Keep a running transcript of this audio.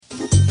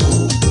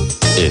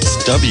It's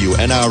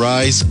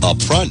WNRI's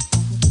Upfront.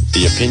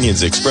 The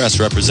opinions expressed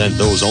represent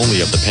those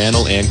only of the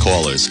panel and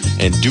callers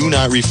and do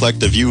not reflect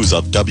the views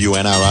of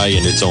WNRI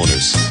and its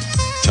owners.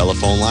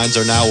 Telephone lines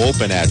are now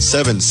open at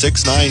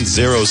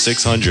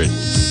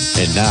 769-0600.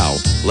 And now,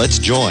 let's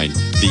join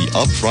the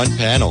Upfront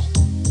panel.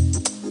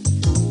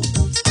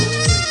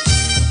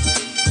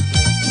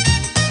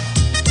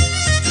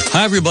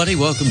 Hi, everybody.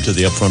 Welcome to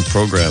the Upfront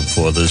program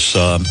for this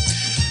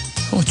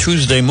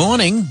Tuesday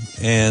morning.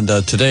 And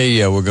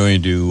today we're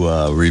going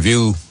to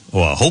review,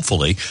 well,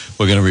 hopefully,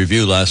 we're going to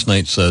review last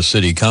night's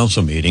city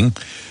council meeting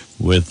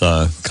with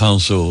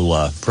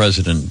Council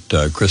President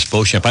Chris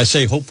Beauchamp. I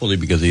say hopefully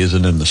because he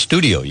isn't in the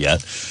studio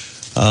yet,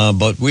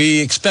 but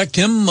we expect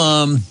him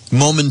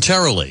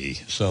momentarily.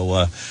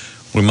 So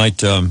we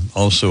might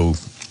also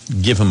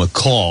give him a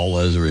call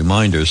as a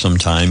reminder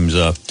sometimes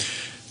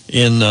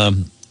in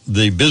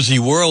the busy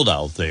world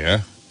out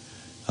there.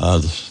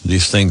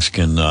 These things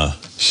can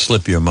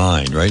slip your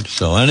mind, right?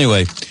 So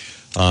anyway,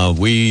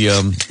 we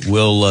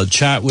will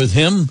chat with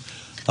him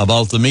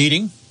about the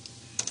meeting.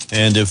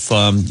 And if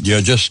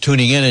you're just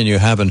tuning in and you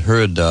haven't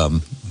heard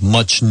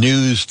much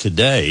news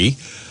today,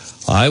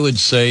 I would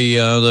say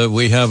that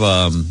we have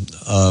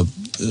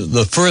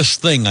the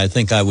first thing I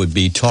think I would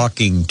be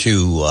talking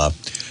to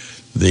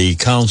the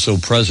council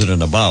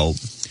president about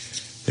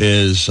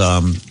is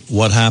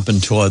what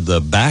happened toward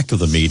the back of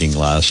the meeting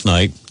last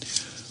night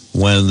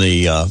when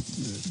the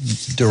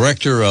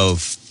director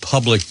of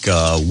public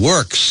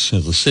works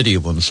in the city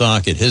of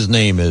Woonsocket, his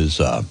name is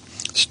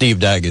Steve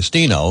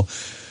D'Agostino.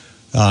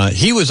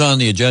 He was on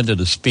the agenda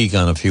to speak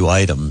on a few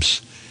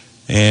items,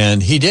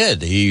 and he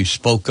did. He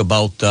spoke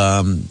about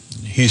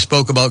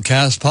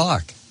Cass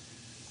Park,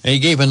 and he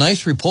gave a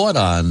nice report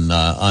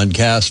on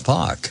Cass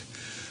Park.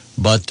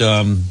 But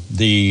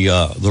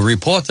the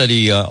report that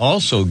he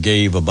also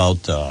gave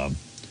about the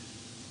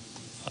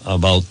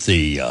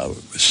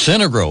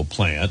Synagro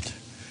plant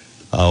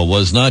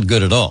was not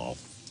good at all,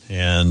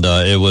 and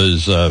it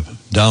was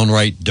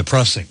downright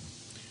depressing.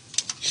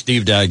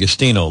 Steve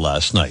D'Agostino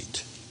last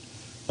night.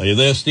 Are you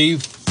there,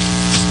 Steve?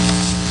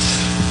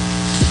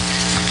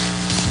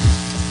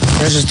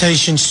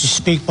 Presentations to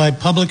speak by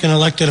public and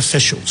elected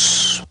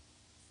officials.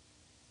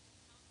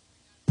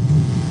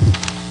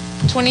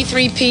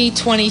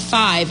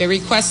 23P25, a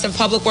request of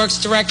Public Works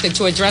Director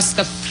to address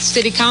the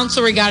City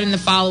Council regarding the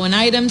following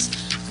items.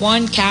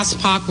 1, Cass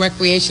Park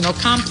Recreational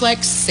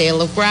Complex,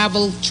 sale of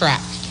gravel,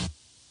 track.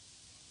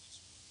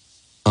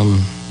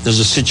 There's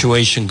a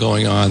situation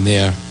going on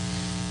there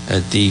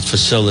at the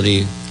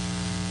facility.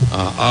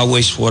 Our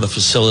wastewater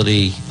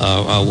facility,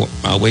 our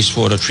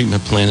wastewater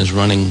treatment plant is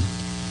running,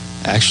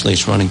 actually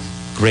it's running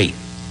great.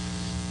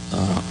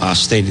 Our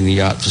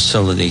state-of-the-art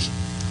facility.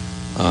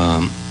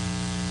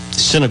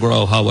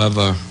 Synagro,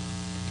 however,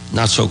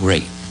 not so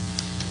great.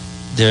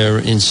 Their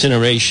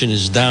incineration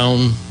is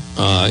down.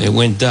 It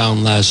went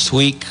down last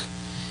week.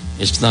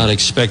 It's not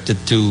expected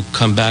to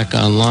come back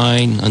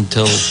online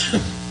until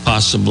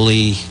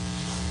possibly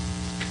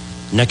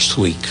next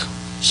week.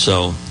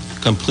 So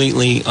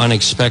completely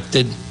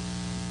unexpected.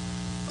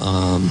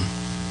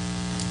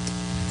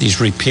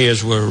 These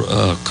repairs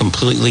were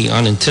completely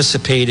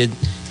unanticipated,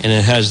 and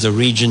it has the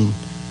region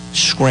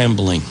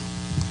scrambling.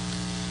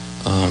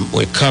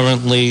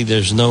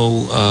 There's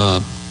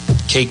no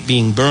cake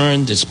being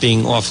burned. It's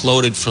being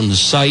offloaded from the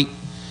site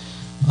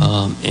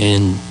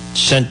and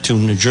sent to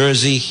New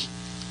Jersey.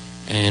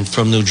 And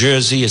from New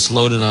Jersey, it's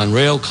loaded on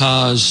rail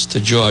cars to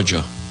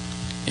Georgia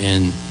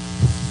and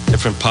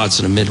different parts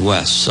of the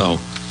Midwest. So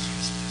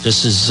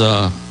this is,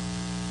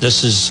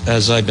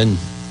 as I've been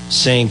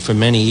saying for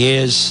many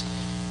years,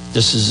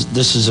 this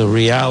is a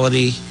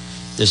reality.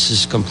 This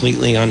is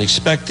completely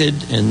unexpected,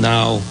 and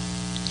now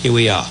here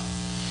we are.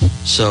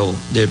 So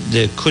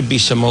there could be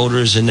some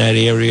odors in that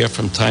area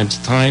from time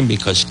to time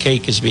because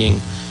cake is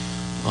being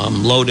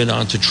loaded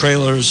onto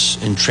trailers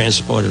and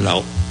transported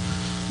out.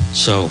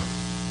 So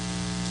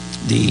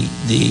the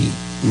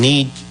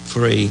need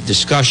for a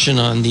discussion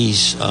on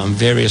these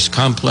various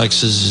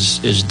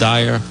complexes is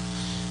dire.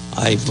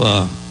 I've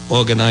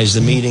organized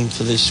a meeting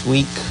for this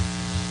week.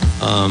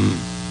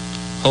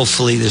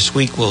 Hopefully this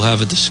week we'll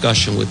have a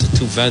discussion with the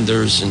two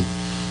vendors and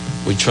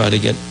we try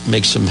to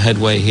make some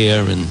headway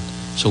here, and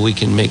so we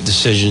can make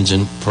decisions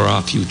for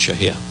our future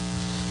here.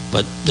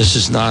 But this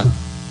is not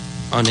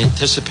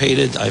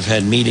unanticipated. I've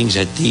had meetings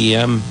at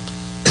DEM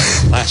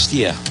last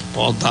year,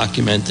 all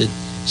documented,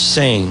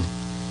 saying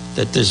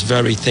that this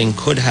very thing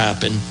could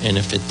happen, and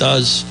if it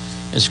does,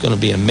 it's going to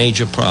be a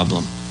major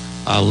problem.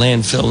 Our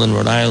landfill in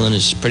Rhode Island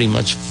is pretty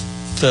much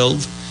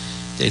filled.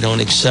 They don't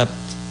accept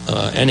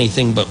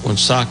anything but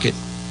Woonsocket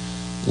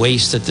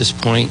waste at this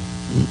point,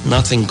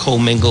 nothing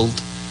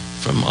commingled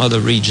from other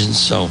regions.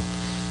 So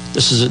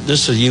this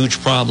is a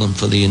huge problem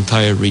for the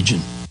entire region.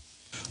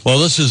 Well,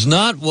 this is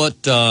not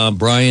what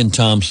Brian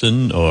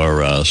Thompson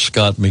or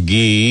Scott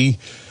McGee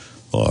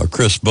or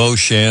Chris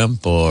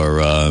Beauchamp or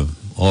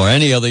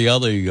any of the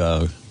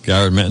other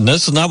Garrett.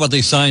 This is not what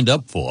they signed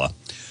up for.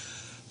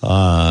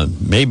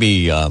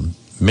 Maybe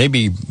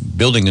maybe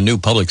building a new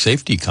public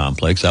safety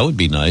complex. That would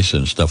be nice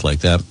and stuff like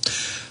that.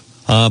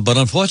 But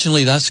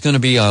unfortunately, that's going to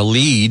be our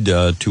lead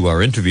to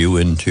our interview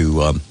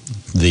into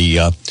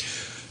the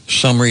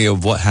summary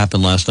of what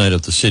happened last night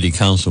at the city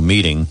council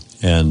meeting.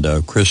 And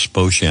Chris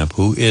Beauchamp,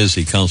 who is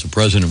the council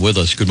president, with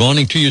us. Good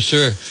morning to you,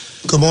 sir.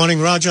 Good morning,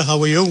 Roger. How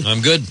are you?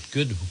 I'm good.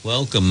 Good.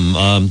 Welcome.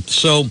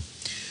 So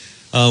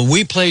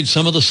we played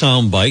some of the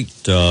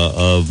soundbite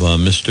of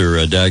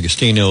Mr.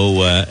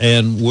 D'Agostino.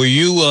 And were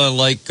you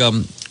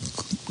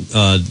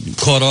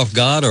caught off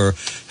guard, or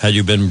had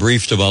you been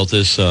briefed about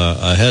this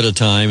ahead of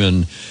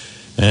time,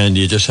 and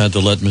you just had to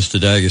let Mr.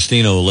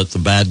 D'Agostino let the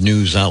bad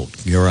news out?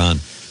 You're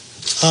on.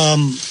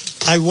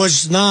 I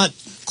was not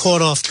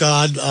caught off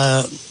guard.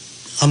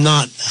 I'm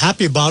not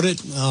happy about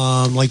it,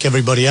 like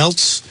everybody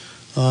else.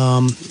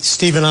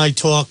 Steve and I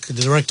talk,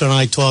 the director and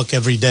I talk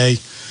every day,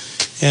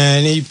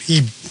 and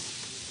he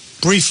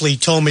briefly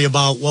told me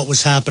about what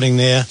was happening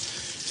there,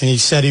 and he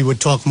said he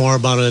would talk more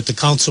about it at the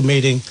council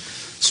meeting.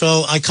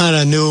 So I kind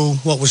of knew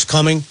what was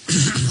coming.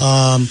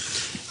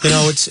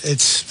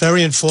 It's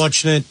very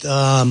unfortunate.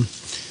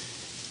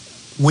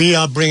 We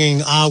are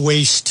bringing our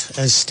waste,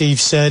 as Steve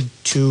said,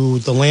 to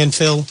the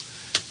landfill.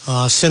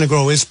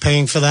 Synagro is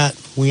paying for that.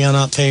 We are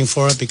not paying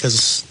for it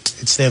because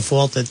it's their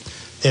fault that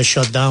they're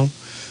shut down.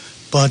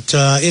 But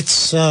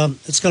it's going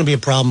to be a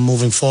problem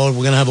moving forward.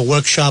 We're going to have a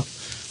workshop.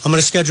 I'm going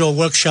to schedule a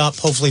workshop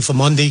hopefully for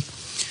Monday.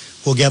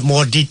 We'll get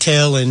more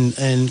detail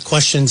and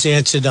questions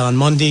answered on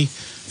Monday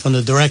from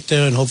the director,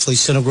 and hopefully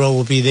Synagro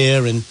will be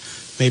there, and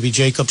maybe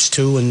Jacobs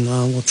too, and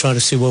we'll try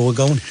to see where we're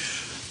going.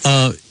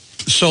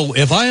 So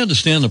if I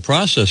understand the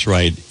process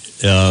right,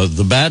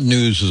 the bad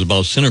news is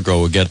about Synagro.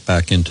 We'll get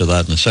back into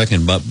that in a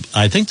second. But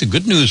I think the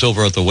good news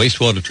over at the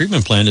wastewater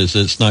treatment plant is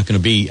it's not going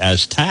to be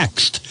as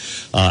taxed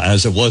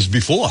as it was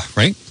before,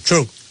 right?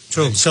 True.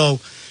 Right.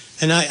 So,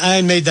 and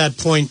I made that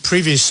point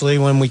previously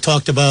when we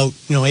talked about,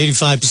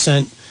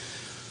 85%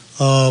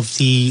 of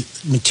the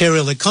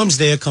material that comes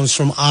there comes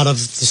from out of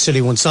the city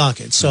of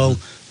Woonsocket. So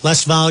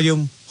less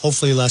volume,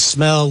 hopefully less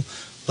smell,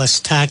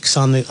 less tax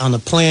on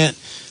the plant,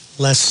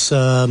 less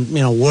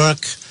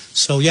work.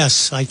 So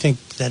yes, I think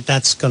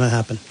that's going to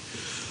happen.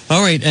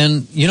 All right,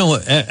 and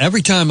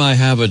every time I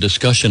have a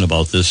discussion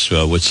about this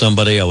with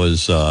somebody, I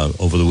was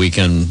over the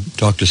weekend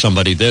talked to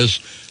somebody.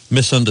 There's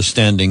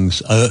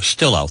misunderstandings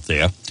still out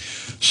there.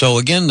 So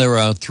again, there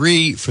are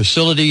 3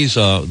 facilities.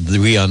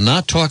 We are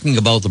not talking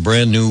about the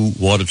brand new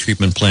water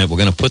treatment plant. We're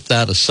going to put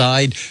that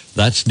aside.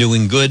 That's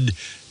doing good,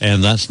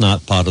 and that's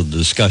not part of the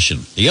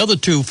discussion. The other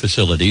 2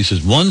 facilities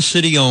is one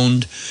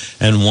city-owned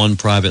and one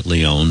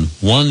privately owned.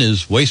 One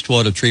is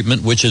wastewater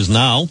treatment, which is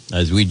now,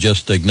 as we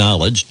just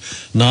acknowledged,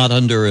 not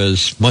under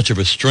as much of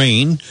a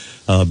strain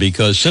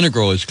because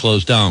Synagro is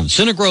closed down.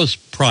 Synagro's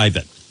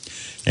private.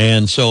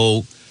 And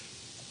so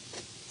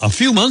a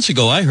few months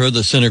ago, I heard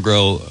that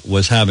Synagro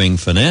was having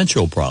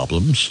financial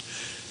problems.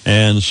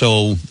 And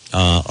so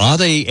are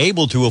they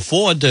able to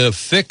afford to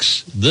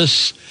fix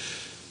this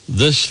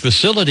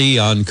facility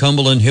on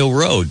Cumberland Hill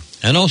Road?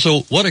 And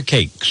also, what are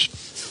cakes?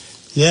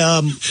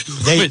 Yeah,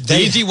 the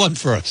easy one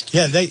first.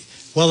 Yeah, they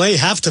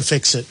have to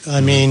fix it.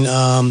 I mean,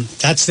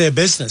 that's their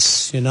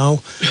business,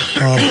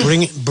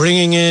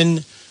 bringing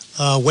in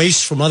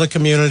waste from other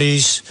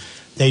communities.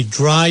 They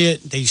dry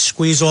it, they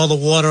squeeze all the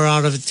water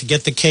out of it to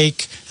get the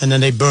cake, and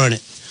then they burn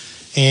it.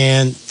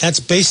 And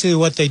that's basically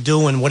what they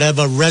do, and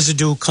whatever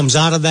residue comes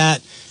out of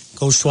that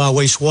goes to our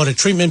wastewater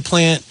treatment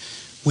plant.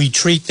 We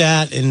treat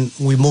that, and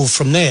we move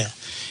from there.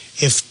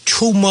 If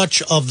too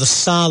much of the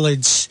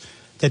solids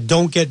that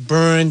don't get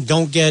burned,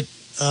 don't get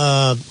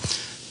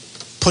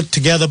put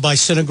together by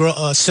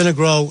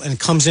Synagro and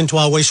comes into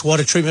our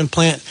wastewater treatment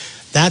plant,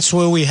 that's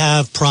where we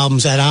have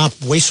problems at our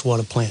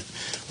wastewater plant,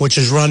 which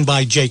is run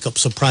by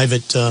Jacobs, a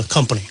private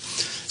company.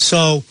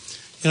 So,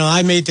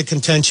 I made the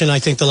contention, I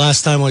think the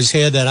last time I was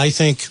here, that I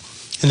think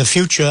in the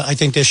future, I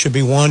think there should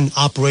be one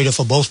operator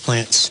for both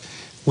plants,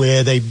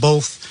 where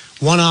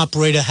one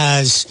operator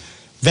has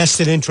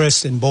vested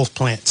interest in both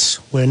plants,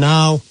 where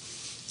now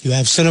you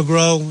have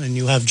Synagro and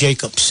you have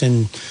Jacobs,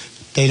 and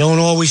they don't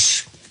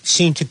always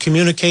seem to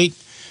communicate.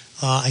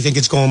 I think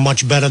it's going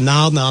much better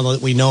now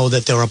that we know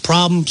that there are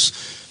problems.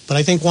 But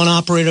I think one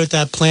operator at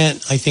that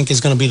plant, I think, is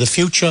going to be the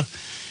future.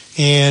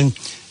 And,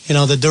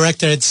 the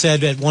director had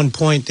said at one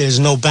point there's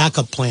no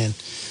backup plan.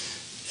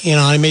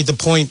 I made the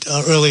point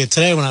earlier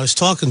today when I was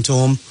talking to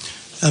him.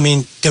 I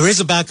mean, there is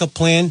a backup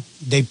plan.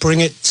 They bring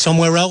it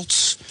somewhere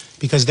else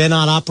because they're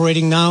not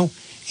operating now.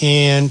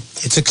 And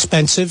it's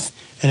expensive.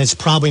 And it's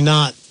probably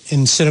not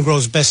in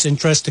Synagro's best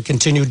interest to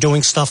continue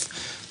doing stuff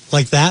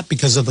like that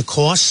because of the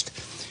cost.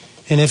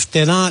 And if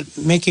they're not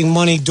making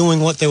money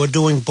doing what they were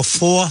doing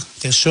before,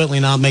 they're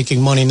certainly not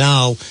making money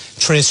now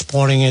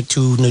transporting it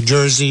to New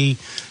Jersey,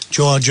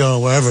 Georgia,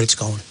 or wherever it's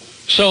going.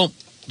 So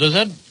does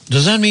that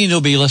mean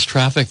there'll be less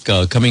traffic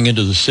coming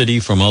into the city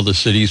from other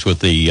cities with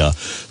the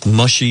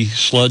mushy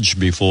sludge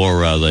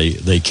before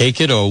they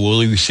cake it, or will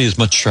we see as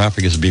much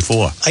traffic as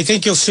before? I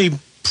think you'll see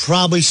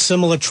probably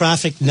similar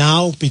traffic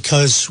now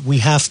because we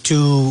have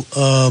to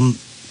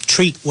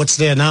treat what's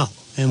there now.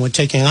 and we're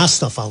taking our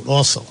stuff out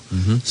also.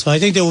 So I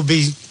think there will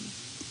be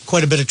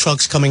quite a bit of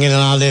trucks coming in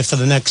and out of there for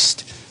the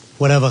next,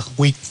 whatever,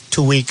 week,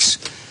 2 weeks.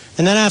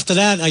 And then after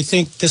that, I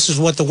think this is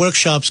what the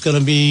workshop's going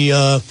to be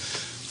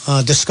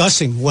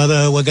discussing,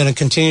 whether we're going to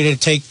continue to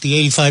take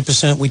the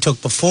 85% we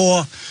took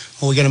before,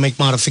 or we're going to make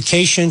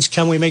modifications.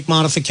 Can we make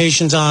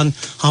modifications on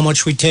how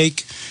much we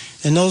take?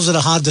 And those are the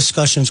hard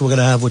discussions we're going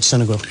to have with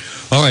Senegal.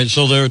 All right,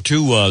 so there are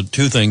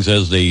two things.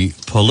 As the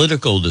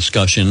political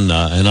discussion,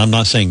 and I'm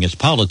not saying it's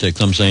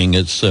politics. I'm saying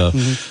it's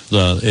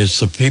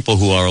the people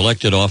who are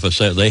elected office.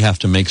 They have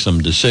to make some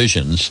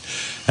decisions,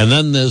 and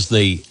then there's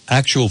the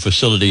actual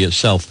facility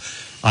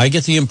itself. I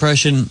get the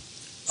impression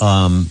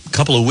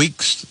couple of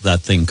weeks that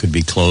thing could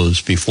be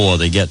closed before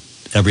they get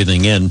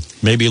everything in.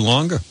 Maybe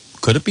longer.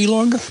 Could it be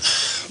longer?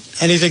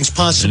 Anything's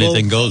possible.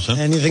 Anything goes, huh?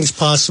 Anything's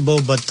possible,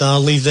 but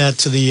I'll leave that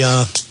to the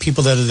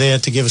people that are there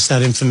to give us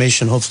that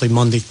information, hopefully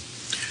Monday.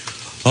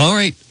 All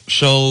right.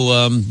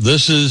 So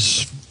this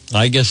is,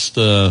 I guess,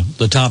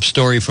 the top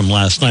story from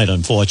last night,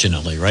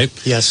 unfortunately, right?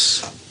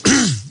 Yes.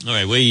 All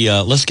right.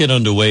 Let's get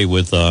underway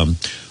with,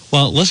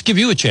 let's give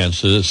you a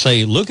chance to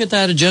say, look at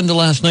that agenda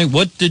last night.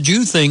 What did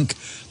you think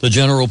the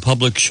general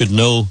public should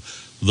know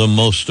the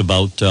most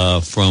about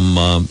from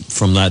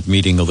that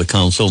meeting of the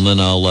council, and then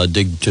I'll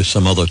dig to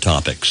some other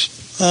topics.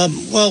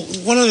 Well,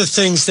 one of the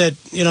things that,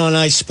 and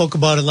I spoke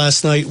about it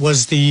last night,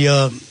 was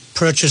the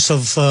purchase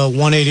of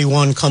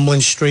 181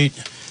 Cumberland Street.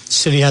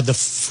 City had the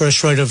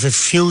first right of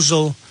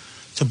refusal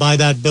to buy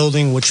that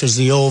building, which is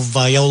the old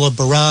Viola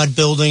Barad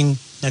building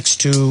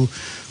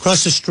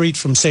across the street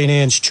from St.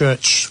 Anne's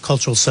Church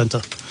Cultural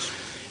Center.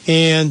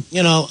 And,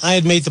 I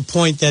had made the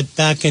point that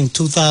back in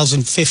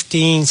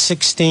 2015,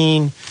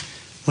 16,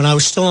 when I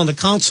was still on the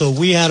council,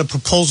 we had a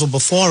proposal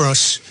before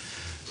us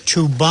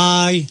to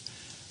buy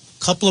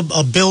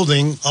a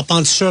building up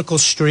on Circle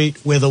Street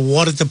where the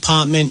water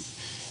department,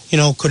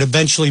 could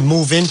eventually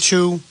move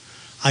into.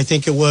 I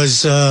think it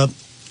was a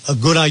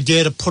good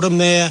idea to put them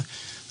there.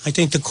 I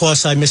think the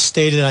cost I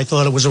misstated. I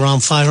thought it was around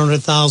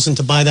 $500,000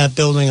 to buy that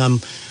building.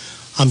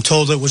 I'm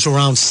told it was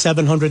around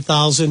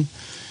 $700,000,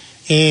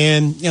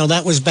 and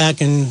that was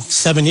back in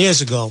 7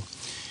 years ago,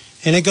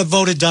 and it got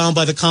voted down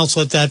by the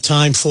council at that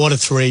time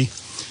 4-3.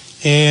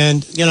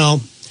 And,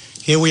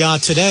 here we are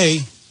today.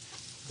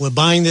 We're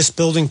buying this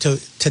building to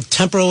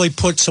temporarily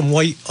put some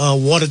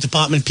water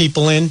department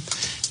people in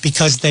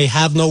because they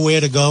have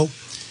nowhere to go.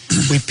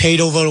 We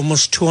paid over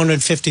almost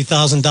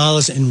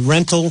 $250,000 in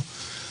rental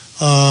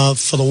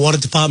for the water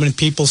department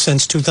people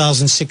since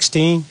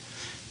 2016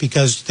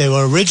 because they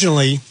were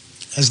originally,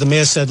 as the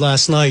mayor said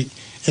last night,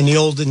 in the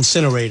old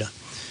incinerator.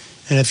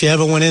 And if you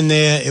ever went in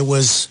there, it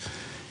was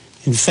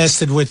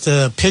infested with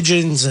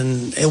pigeons,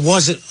 and it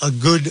wasn't a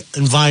good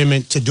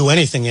environment to do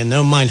anything in.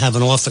 Never mind have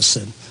an office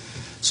in.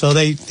 So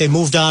they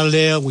moved out of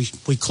there. We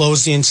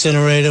closed the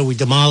incinerator. We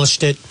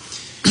demolished it.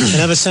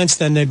 And ever since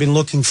then, they've been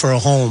looking for a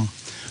home.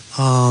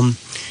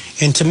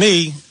 And to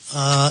me,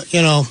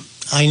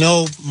 I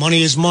know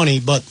money is money,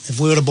 but if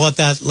we would have bought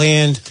that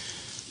land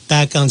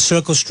back on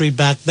Circle Street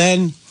back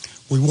then,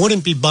 we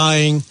wouldn't be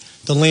buying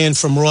the land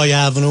from Roy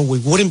Avenue. We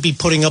wouldn't be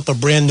putting up a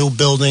brand new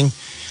building.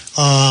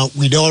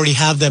 We'd already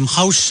have them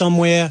housed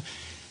somewhere.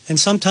 And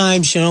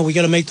sometimes, we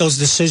got to make those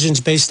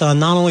decisions based on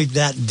not only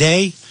that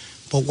day,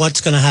 but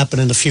what's going to happen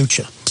in the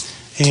future.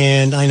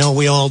 And I know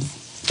we all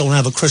don't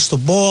have a crystal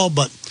ball,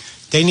 but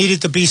they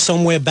needed to be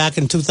somewhere back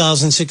in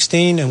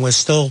 2016, and we're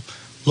still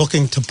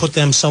looking to put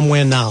them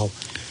somewhere now.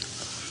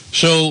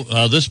 So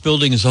this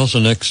building is also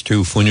next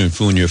to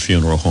Funya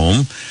Funeral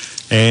Home.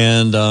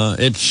 And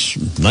it's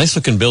a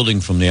nice-looking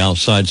building from the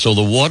outside. So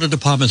the water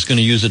department's going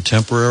to use it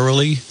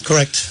temporarily?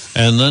 Correct.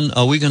 And then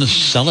are we going to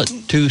sell it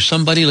to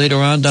somebody later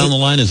on down the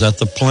line? Is that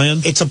the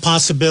plan? It's a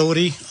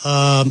possibility.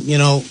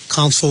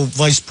 Council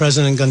Vice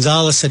President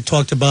Gonzalez had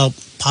talked about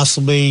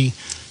possibly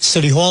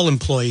City Hall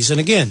employees.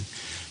 And again,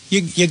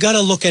 you got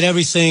to look at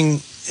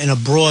everything in a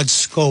broad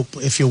scope,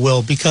 if you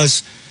will,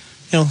 because,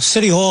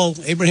 City Hall,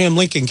 Abraham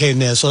Lincoln came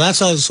there. So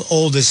that's as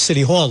old as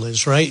City Hall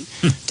is, right?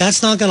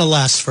 That's not going to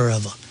last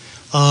forever.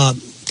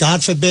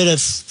 God forbid if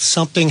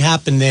something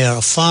happened there,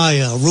 a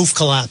fire, a roof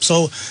collapse,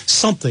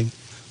 something.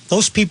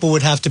 Those people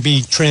would have to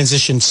be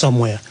transitioned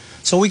somewhere.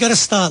 So we got to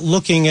start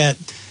looking at,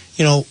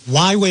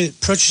 why we're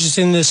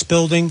purchasing this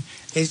building.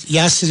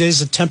 Yes, it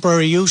is a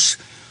temporary use,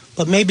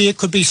 but maybe it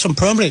could be some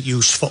permanent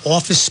use for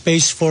office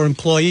space for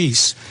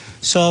employees.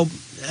 So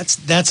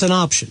that's an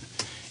option.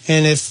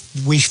 And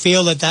if we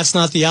feel that that's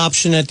not the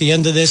option at the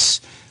end of this,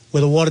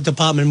 where the water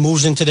department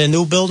moves into their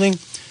new building,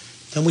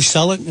 then we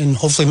sell it and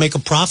hopefully make a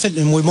profit,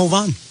 and we move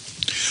on.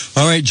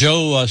 All right,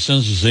 Joe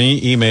sends us an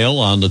email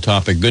on the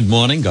topic. Good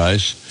morning,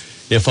 guys.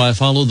 If I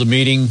followed the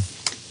meeting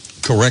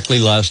correctly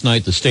last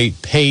night, the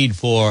state paid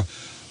for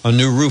a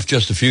new roof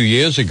just a few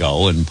years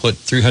ago and put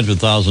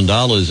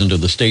 $300,000 into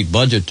the state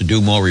budget to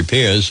do more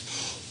repairs.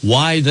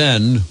 Why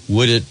then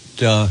would it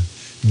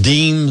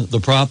deem the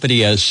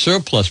property as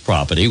surplus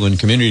property when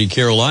Community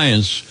Care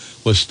Alliance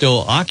was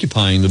still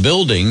occupying the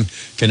building?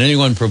 Can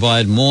anyone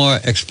provide more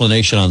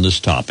explanation on this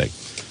topic?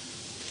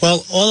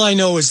 Well, all I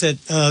know is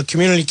that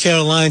Community Care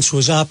Alliance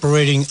was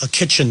operating a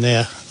kitchen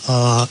there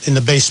in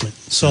the basement.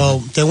 So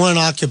they weren't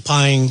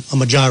occupying a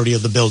majority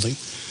of the building.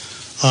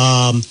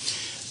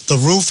 The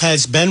roof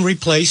has been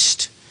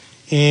replaced,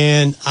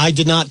 and I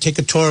did not take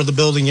a tour of the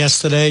building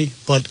yesterday,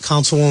 but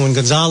Councilwoman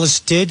Gonzalez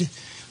did.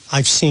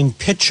 I've seen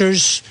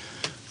pictures.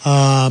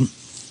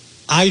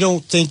 I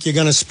don't think you're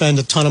going to spend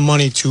a ton of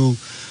money to,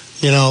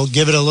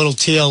 give it a little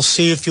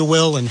TLC, if you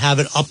will, and have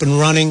it up and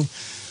running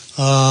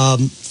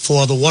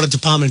for the water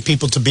department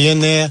people to be in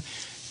there.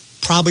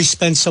 Probably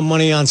spend some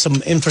money on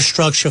some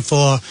infrastructure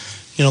for,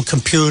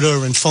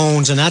 computer and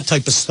phones and that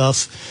type of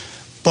stuff.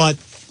 But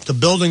the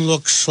building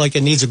looks like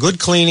it needs a good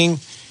cleaning.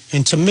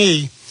 And to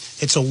me,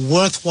 it's a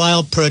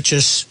worthwhile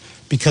purchase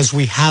because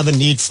we have a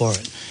need for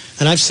it.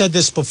 And I've said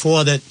this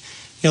before that,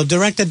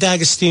 Director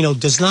D'Agostino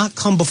does not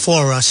come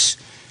before us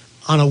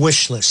on a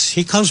wish list.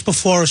 He comes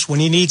before us when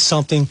he needs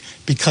something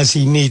because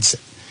he needs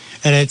it.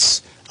 And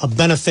it's a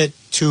benefit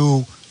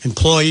to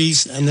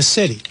employees and the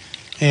city.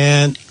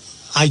 And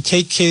I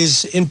take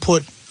his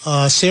input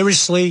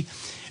seriously,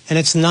 and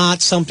it's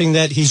not something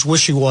that he's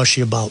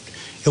wishy-washy about.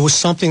 It was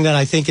something that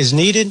I think is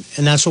needed,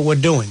 and that's what we're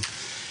doing.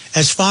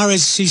 As far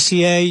as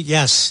CCA,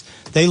 yes,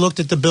 they looked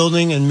at the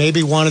building and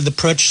maybe wanted to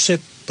purchase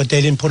it, but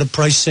they didn't put a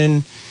price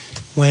in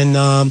when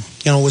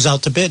it was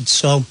out to bid.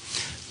 So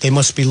they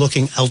must be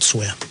looking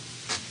elsewhere.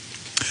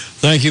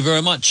 Thank you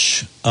very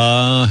much.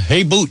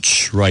 Hey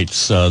Booch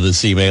writes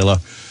this emailer.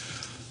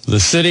 The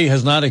city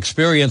has not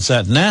experienced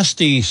that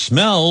nasty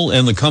smell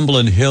in the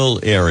Cumberland Hill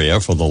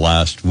area for the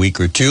last week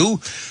or two.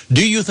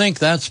 Do you think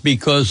that's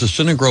because the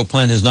Synagro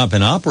plant has not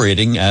been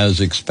operating as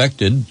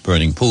expected,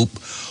 burning poop,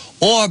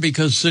 or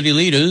because city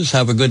leaders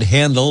have a good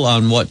handle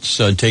on what's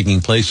taking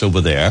place over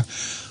there?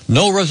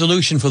 No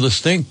resolution for the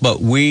stink,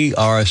 but we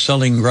are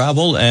selling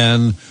gravel,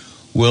 and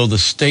will the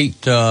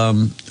state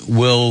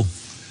will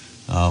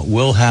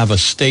have a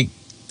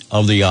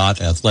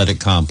state-of-the-art athletic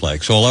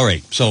complex. Well, all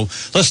right. So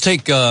let's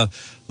take the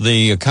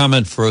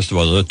comment first of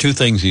all. There are two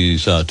things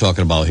he's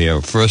talking about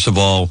here. First of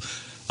all,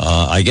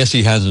 I guess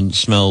he hasn't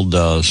smelled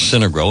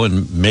Synagro,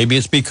 and maybe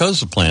it's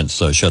because the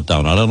plant's shut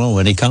down. I don't know.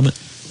 Any comment?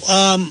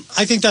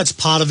 I think that's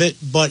part of it,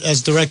 but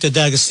as Director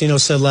D'Agostino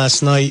said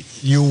last night,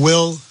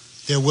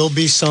 there will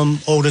be some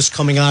odors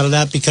coming out of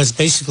that because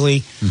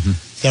basically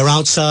they're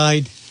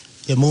outside,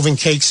 they're moving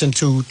cakes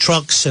into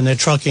trucks, and they're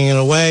trucking it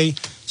away.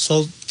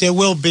 So there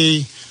will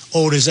be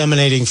odors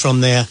emanating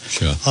from there.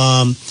 Sure.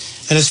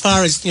 And as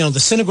far as, the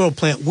Synagro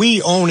plant,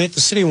 we own it.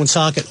 The city of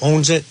Woonsocket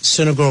owns it.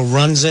 Synagro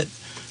runs it.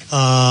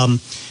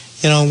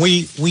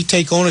 We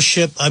take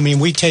ownership. I mean,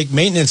 we take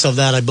maintenance of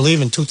that, I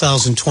believe, in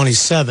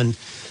 2027.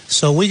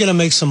 So we're going to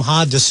make some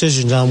hard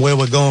decisions on where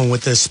we're going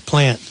with this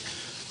plant.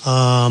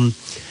 And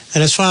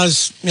as far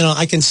as,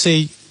 I can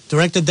see,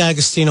 Director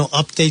D'Agostino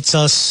updates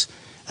us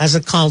as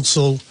a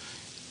council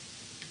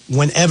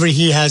whenever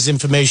he has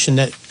information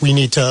that we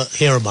need to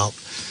hear about.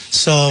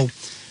 So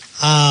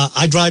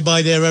I drive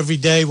by there every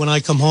day when I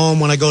come home,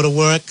 when I go to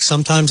work.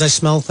 Sometimes I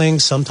smell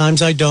things,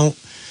 sometimes I don't.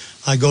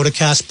 I go to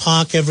Cass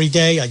Park every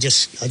day. I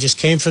just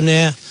came from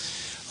there.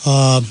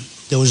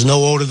 There was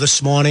no odor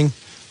this morning.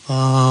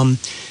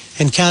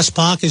 And Cass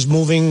Park is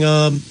moving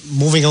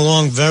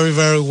along very,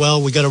 very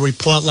well. We got a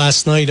report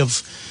last night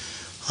of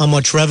how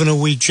much revenue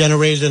we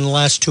generated in the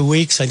last 2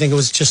 weeks. I think it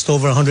was just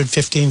over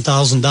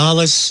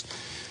 $115,000.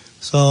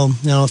 So,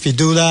 if you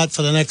do that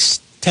for the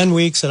next 10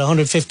 weeks at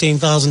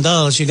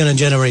 $115,000, you're going to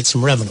generate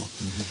some revenue.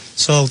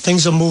 So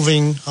things are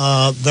moving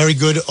very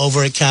good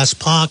over at Cass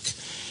Park,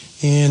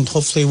 and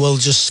hopefully we'll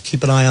just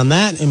keep an eye on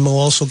that, and we'll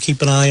also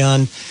keep an eye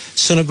on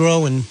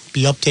Synagro and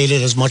be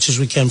updated as much as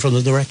we can from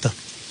the director.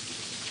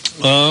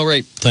 All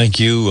right. Thank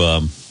you,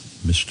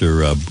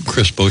 Mr.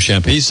 Chris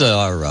Beauchamp. He's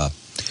our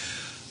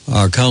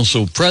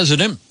council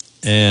president,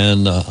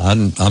 and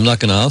I'm not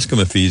going to ask him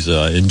if he's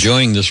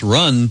enjoying this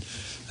run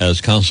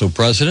as council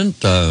president,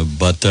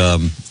 but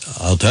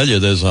I'll tell you,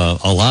 there's a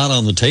lot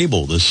on the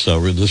table this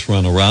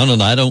run around,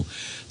 and I don't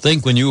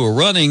think when you were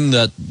running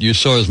that you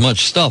saw as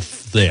much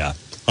stuff there.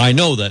 I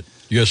know that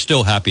you're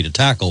still happy to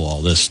tackle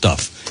all this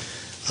stuff.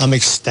 I'm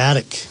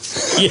ecstatic.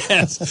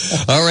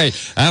 Yes. All right.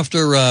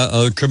 After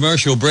a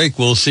commercial break,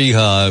 we'll see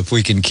if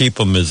we can keep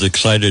him as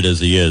excited as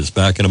he is.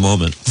 Back in a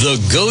moment. The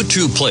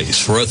go-to place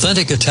for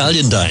authentic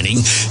Italian dining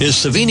is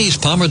Savini's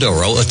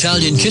Pomodoro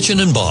Italian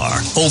Kitchen and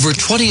Bar. Over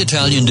 20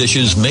 Italian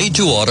dishes made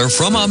to order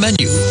from our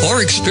menu,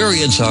 or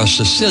experience our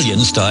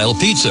Sicilian-style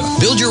pizza.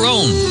 Build your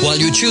own while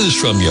you choose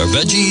from your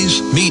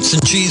veggies, meats,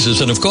 and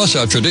cheeses. And, of course,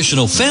 our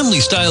traditional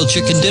family-style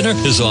chicken dinner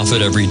is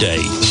offered every day.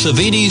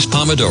 Savini's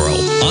Pomodoro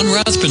on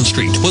Rathbun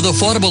Street, with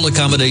affordable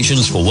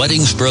accommodations for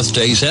weddings,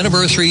 birthdays,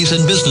 anniversaries,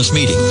 and business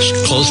meetings.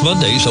 Closed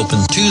Mondays, open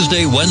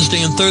Tuesday,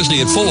 Wednesday, and Thursday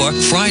at 4.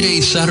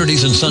 Fridays,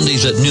 Saturdays, and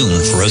Sundays at noon.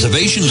 For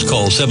reservations,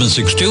 call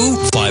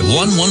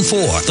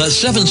 762-5114. That's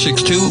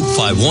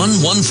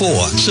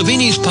 762-5114.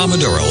 Savini's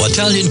Pomodoro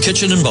Italian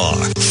Kitchen and Bar,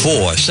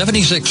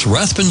 476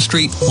 Rathbun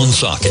Street,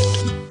 Woonsocket.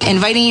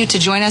 inviting you to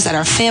join us at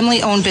our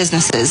family-owned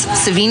businesses,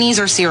 Savini's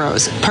or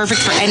Ciro's,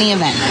 perfect for any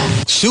event.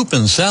 Soup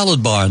and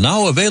salad bar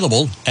now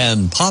available,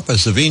 and Papa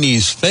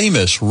Savini's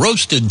famous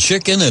roasted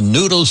chicken and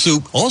noodle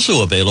soup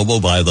also available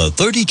by the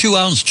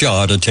 32-ounce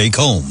jar to take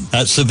home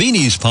at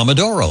Savini's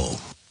Pomodoro.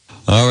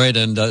 All right,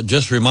 and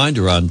just a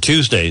reminder on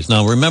Tuesdays.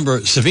 Now,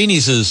 remember,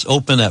 Savini's is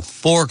open at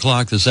 4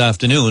 o'clock this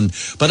afternoon,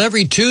 but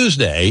every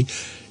Tuesday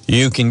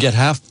you can get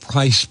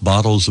half-price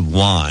bottles of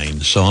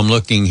wine. So I'm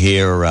looking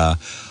here.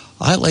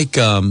 I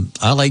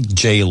like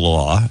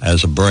J-Law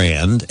as a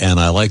brand, and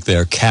I like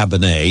their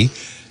Cabernet.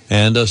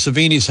 And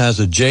Savini's has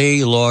a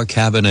J-Law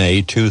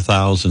Cabernet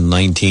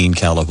 2019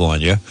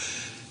 California,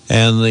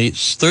 and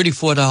it's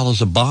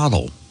 $34 a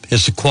bottle.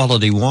 It's a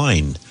quality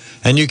wine.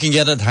 And you can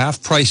get it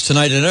half price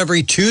tonight and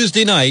every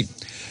Tuesday night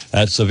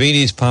at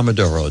Savini's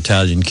Pomodoro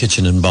Italian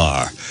Kitchen and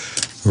Bar,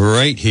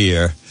 right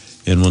here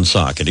in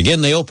Woonsocket.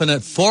 Again, they open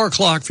at 4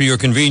 o'clock for your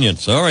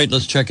convenience. All right,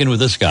 let's check in with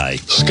this guy.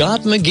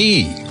 Scott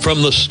McGee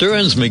from the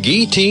Stearns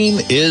McGee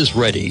team is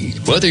ready.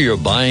 Whether you're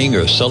buying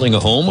or selling a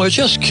home or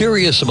just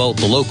curious about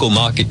the local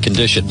market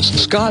conditions,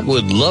 Scott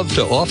would love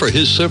to offer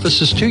his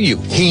services to you.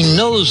 He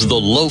knows the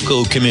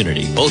local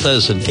community, both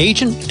as an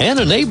agent and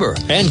a neighbor,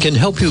 and can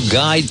help you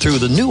guide through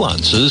the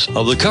nuances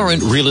of the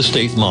current real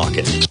estate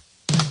market.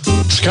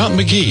 Scott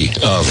McGee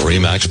of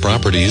RE/MAX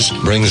Properties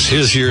brings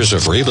his years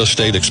of real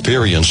estate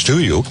experience to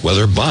you,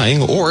 whether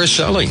buying or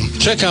selling.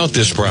 Check out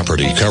this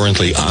property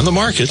currently on the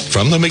market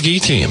from the McGee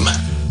team.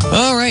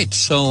 All right,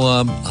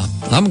 so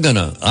I'm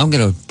gonna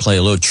play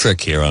a little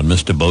trick here on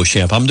Mr.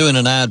 Beauchamp. I'm doing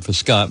an ad for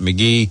Scott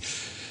McGee,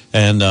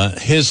 and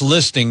his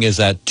listing is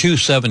at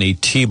 270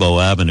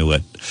 Tebow Avenue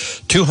at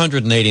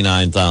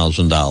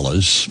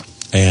 $289,000,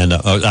 and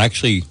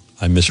actually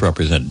I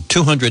misrepresented,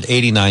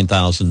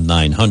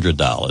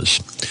 $289,900.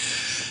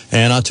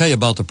 And I'll tell you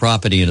about the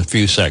property in a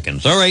few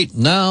seconds. All right,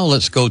 now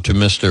let's go to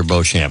Mr.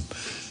 Beauchamp.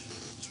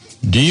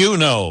 Do you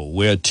know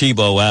where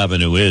Tebow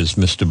Avenue is,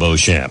 Mr.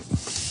 Beauchamp?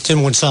 It's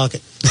in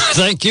Woonsocket.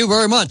 Thank you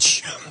very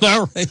much.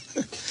 All right.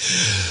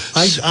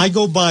 I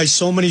go by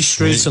so many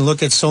streets and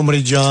look at so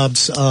many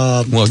jobs.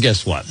 Well,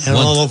 guess what? And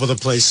all over the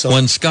place. So.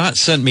 When Scott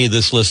sent me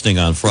this listing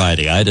on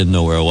Friday, I didn't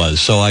know where it was,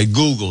 so I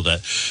Googled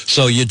it.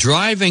 So you're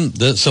driving,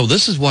 so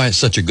this is why it's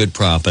such a good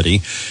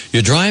property.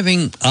 You're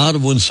driving out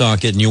of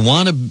Woonsocket, and you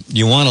want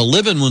to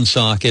live in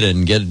Woonsocket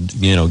and get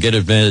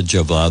advantage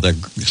of the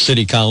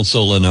city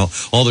council and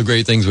all the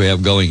great things we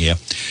have going here.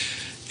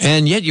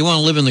 And yet you want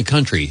to live in the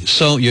country.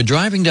 So you're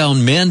driving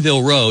down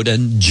Manville Road,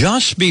 and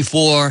just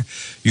before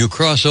you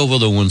cross over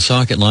the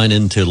Woonsocket line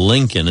into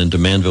Lincoln, into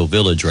Manville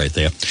Village right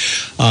there,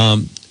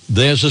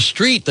 there's a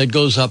street that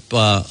goes up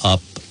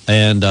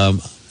and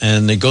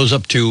it goes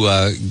up to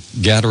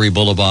Gattery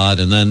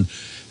Boulevard, and then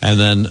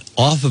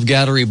off of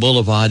Gattery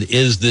Boulevard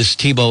is this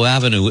Tebow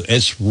Avenue.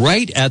 It's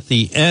right at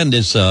the end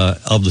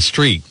of the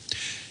street.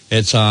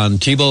 It's on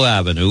Tebow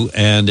Avenue,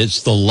 and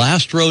it's the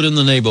last road in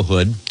the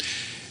neighborhood.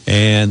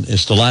 And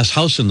it's the last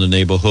house in the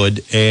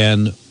neighborhood,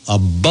 and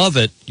above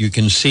it you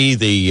can see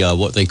the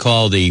what they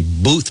call the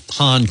Booth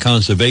Pond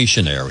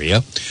Conservation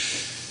Area,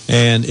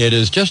 and it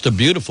is just a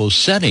beautiful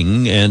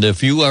setting. And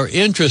if you are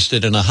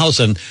interested in a house,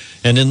 and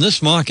in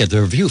this market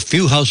there are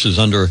few houses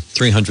under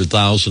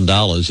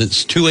 $300,000.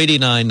 It's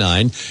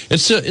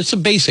 $289,900. It's a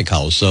basic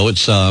house, so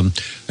it's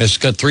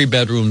got 3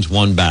 bedrooms,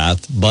 1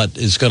 bath, but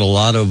it's got a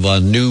lot of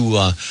new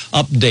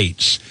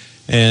updates.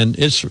 And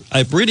it's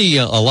really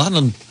a lot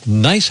of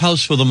nice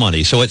house for the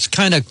money. So it's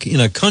kind of in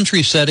a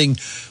country setting,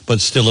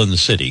 but still in the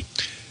city.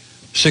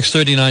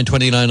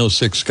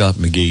 639-2906, Scott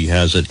McGee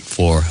has it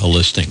for a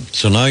listing.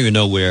 So now you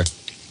know where,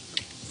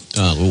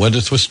 what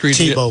street?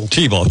 Tebow.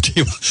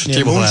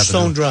 Tebow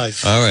Moonstone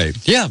Drive. All right.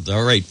 Yeah,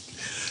 all right.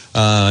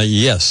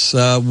 Yes.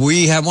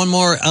 We have one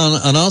more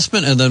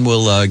announcement, and then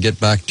we'll get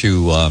back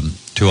to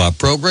our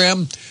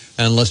program.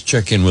 And let's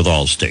check in with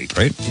Allstate,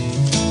 right?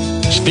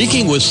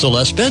 Speaking with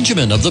Celeste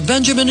Benjamin of the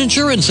Benjamin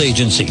Insurance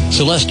Agency.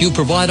 Celeste, you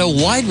provide a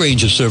wide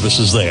range of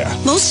services there.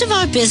 Most of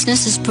our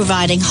business is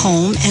providing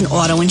home and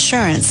auto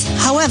insurance.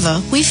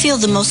 However, we feel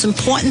the most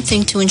important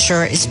thing to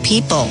insure is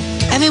people.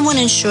 Everyone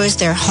insures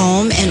their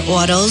home and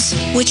autos,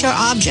 which are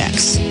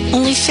objects.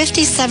 Only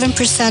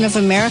 57% of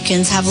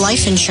Americans have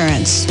life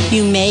insurance.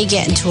 You may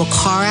get into a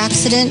car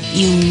accident,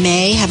 you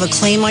may have a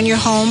claim on your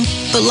home,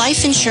 but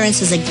life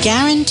insurance is a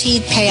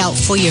guaranteed payout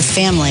for your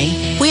family.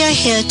 We are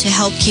here to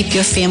help keep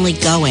your family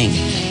going.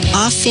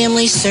 Our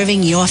family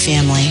serving your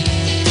family.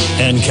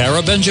 And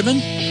Cara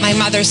Benjamin? My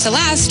mother,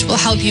 Celeste, will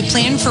help you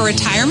plan for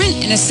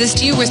retirement and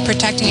assist you with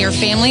protecting your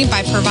family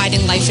by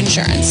providing life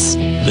insurance.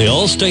 The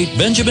Allstate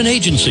Benjamin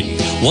Agency,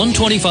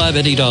 125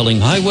 Eddie Darling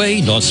Highway,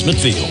 North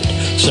Smithfield.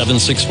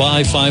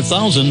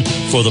 765-5000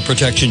 for the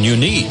protection you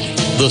need,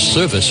 the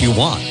service you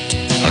want.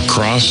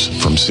 Across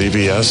from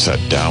CVS at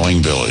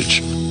Dowling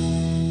Village.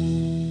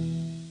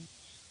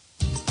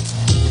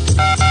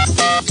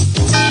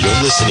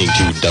 You're listening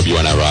to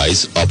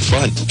WNRI's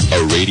Upfront,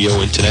 a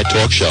radio internet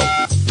talk show.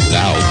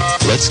 Now,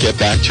 let's get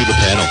back to the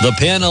panel. The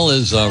panel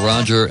is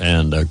Roger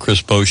and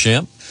Chris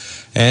Beauchamp,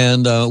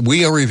 and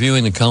we are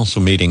reviewing the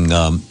council meeting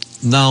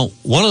Now,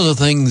 one of the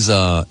things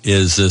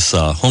is this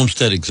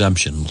homestead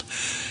exemption.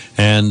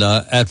 And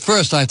at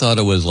first I thought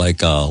it was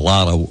like a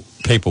lot of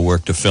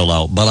paperwork to fill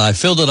out, but I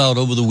filled it out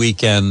over the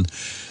weekend.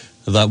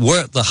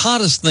 The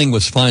hardest thing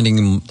was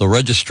finding the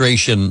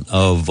registration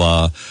of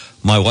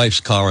my wife's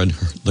car in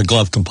the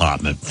glove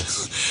compartment.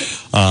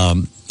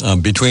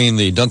 Between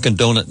the Dunkin'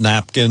 Donut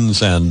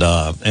napkins and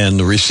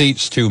the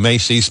receipts to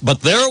Macy's.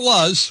 But there it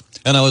was,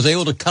 and I was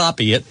able to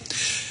copy it.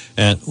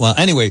 And, well,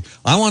 anyway,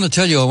 I want to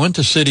tell you, I went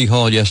to City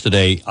Hall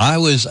yesterday. I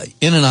was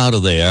in and out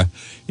of there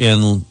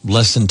in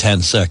less than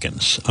 10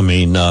 seconds. I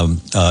mean,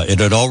 it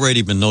had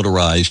already been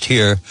notarized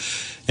here,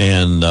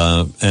 and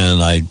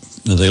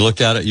they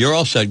looked at it. You're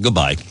all set.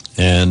 Goodbye.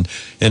 And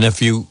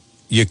if you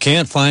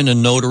can't find a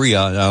notary,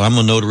 I'm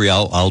a notary.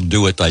 I'll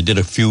do it. I did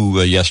a few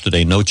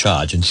yesterday, no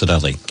charge,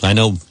 incidentally. I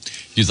know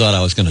you thought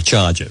I was going to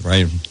charge it,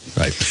 right?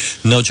 Right.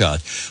 No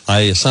charge.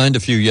 I signed a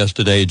few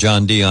yesterday.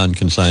 John Dion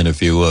can sign a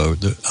few.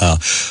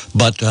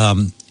 But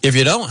if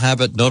you don't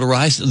have it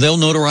notarized, they'll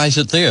notarize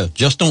it there.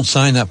 Just don't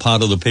sign that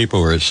part of the paper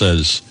where it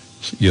says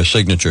your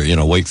signature. You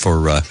know, wait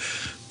for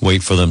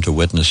them to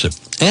witness it.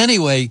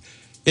 Anyway,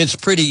 it's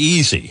pretty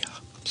easy.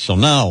 So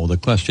now the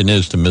question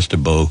is to Mr.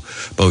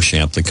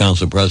 Beauchamp, the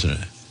council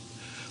president.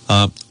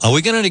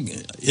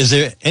 Is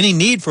there any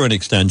need for an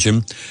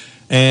extension?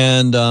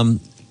 And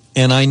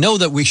I know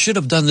that we should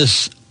have done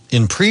this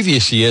in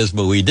previous years,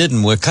 but we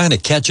didn't. We're kind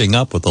of catching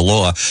up with the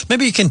law.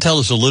 Maybe you can tell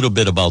us a little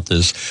bit about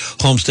this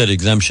homestead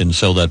exemption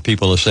so that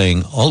people are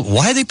saying, oh,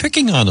 why are they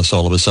picking on us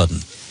all of a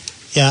sudden?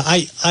 Yeah,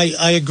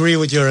 I agree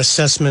with your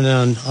assessment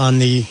on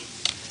the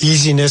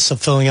easiness of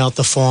filling out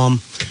the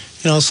form.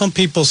 You know, some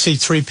people see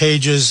 3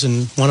 pages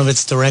and one of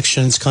it's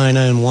directions kind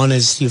of, and one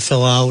is you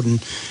fill out,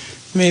 and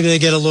maybe they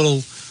get a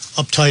little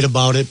uptight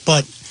about it,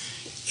 but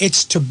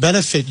it's to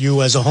benefit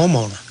you as a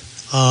homeowner.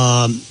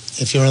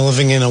 If you're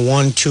living in a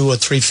 1, 2, or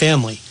 3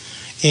 family.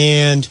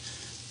 And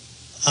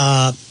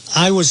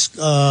I was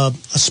a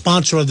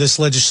sponsor of this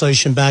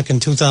legislation back in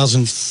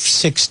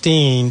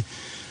 2016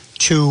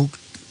 to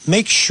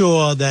make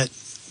sure that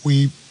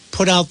we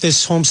put out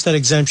this homestead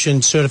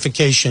exemption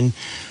certification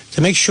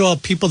to make sure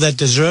people that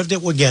deserved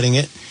it were getting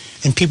it,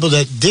 and people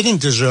that didn't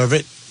deserve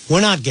it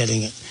were not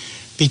getting it.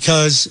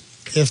 Because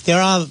if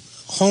there are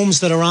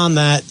homes that are on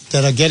that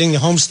are getting the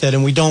homestead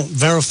and we don't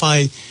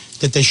verify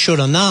that they should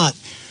or not,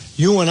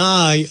 you and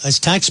I, as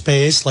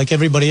taxpayers, like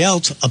everybody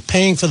else, are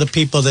paying for the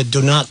people that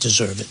do not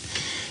deserve it.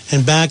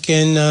 And back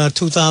in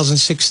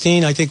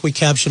 2016, I think we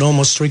captured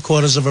almost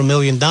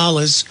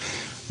 $750,000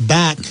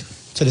 back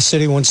to the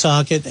city of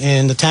Woonsocket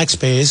and the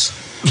taxpayers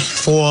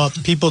for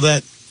people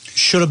that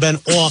should have been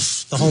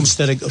off the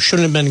homestead,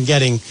 shouldn't have been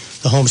getting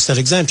the homestead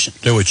exemption.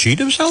 There were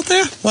cheaters out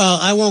there? Well,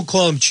 I won't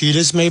call them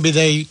cheaters. Maybe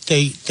they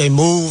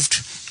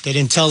moved, they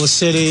didn't tell the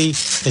city,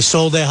 they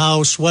sold their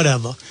house,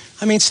 whatever.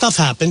 I mean, stuff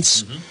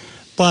happens. Mm-hmm.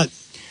 But,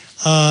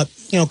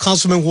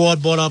 Councilman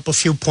Ward brought up a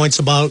few points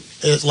about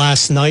it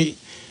last night,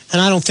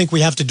 and I don't think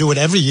we have to do it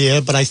every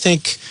year, but I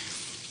think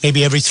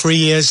maybe every 3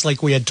 years,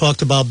 like we had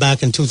talked about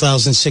back in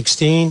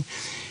 2016.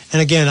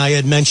 And again, I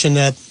had mentioned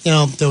that,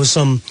 there was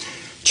some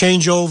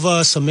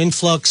changeover, some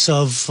influx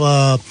of,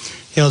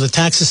 the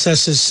tax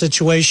assessors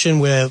situation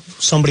where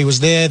somebody was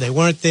there, they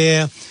weren't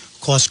there. Of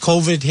course,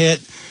 COVID hit.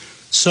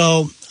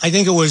 So I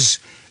think it was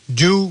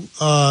due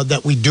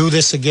that we do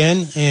this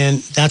again,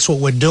 and that's what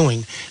we're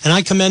doing. And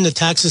I commend the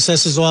tax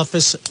assessor's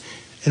office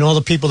and all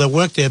the people that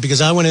work there,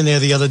 because I went in there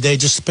the other day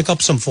just to pick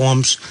up some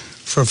forms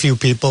for a few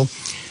people,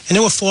 and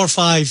there were 4 or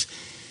 5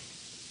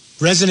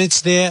 residents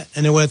there,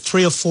 and there were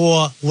 3 or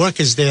 4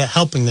 workers there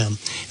helping them,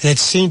 and it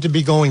seemed to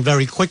be going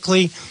very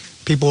quickly.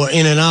 People were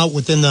in and out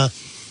within the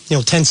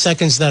 10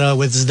 seconds that I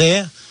was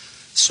there.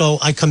 So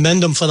I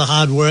commend them for the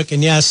hard work.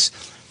 And yes,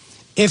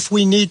 if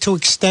we need to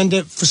extend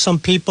it for some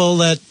people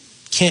that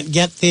can't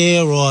get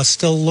there or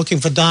still looking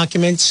for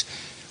documents,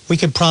 we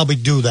could probably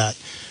do that.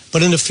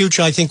 But in the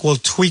future, I think we'll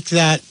tweak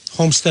that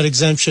homestead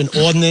exemption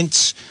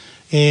ordinance,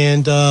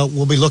 and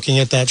we'll be looking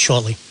at that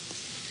shortly.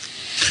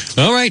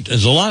 All right.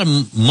 There's a lot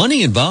of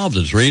money involved.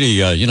 It's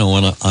really,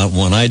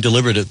 when I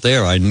delivered it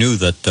there, I knew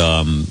that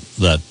I'm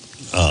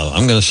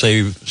going to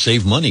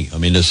save money. I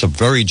mean, it's a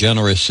very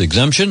generous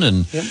exemption,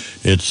 and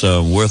it's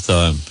worth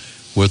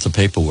the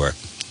paperwork.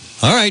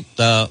 All right.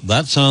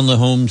 That's on the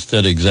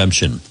homestead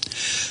exemption.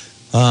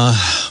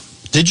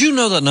 Did you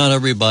know that not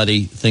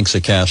everybody thinks a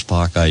Cass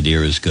Park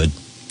idea is good?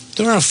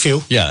 There are a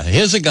few. Yeah.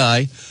 Here's a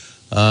guy.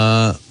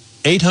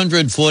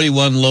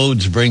 841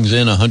 loads brings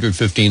in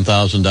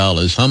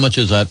 $115,000. How much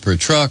is that per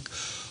truck?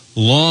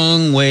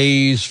 Long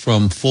ways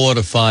from $4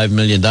 to $5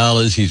 million.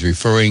 He's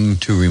referring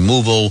to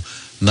removal,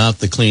 not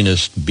the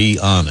cleanest. Be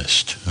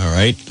honest. All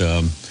right.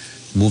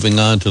 Moving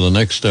on to the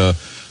next.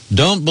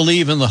 Don't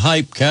believe in the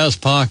hype. Cass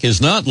Park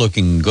is not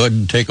looking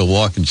good. Take a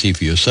walk and see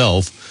for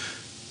yourself.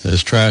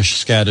 There's trash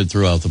scattered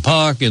throughout the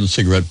park and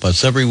cigarette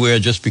butts everywhere.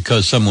 Just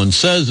because someone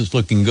says it's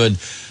looking good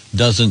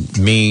doesn't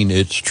mean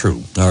it's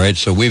true. All right,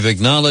 so we've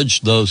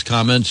acknowledged those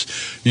comments.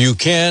 You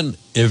can,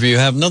 if you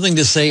have nothing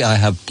to say, I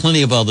have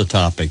plenty of other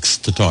topics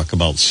to talk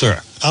about,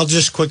 sir. I'll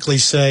just quickly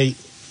say,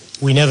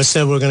 We never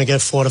said we were going to get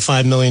 $4 to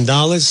 $5 million.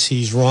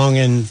 He's wrong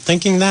in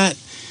thinking that.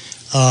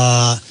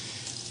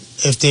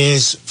 If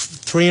there's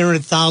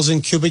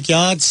 300,000 cubic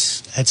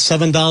yards at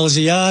 $7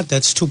 a yard,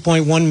 that's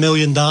 $2.1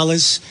 million.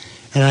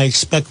 And I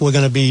expect we're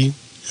going to be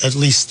at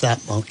least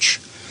that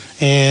much.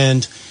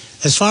 And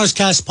as far as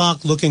Cass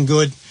Park looking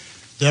good,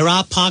 there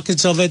are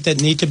pockets of it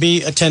that need to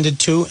be attended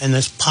to, and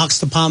the Parks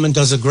Department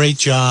does a great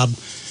job.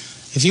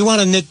 If you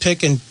want to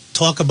nitpick and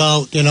talk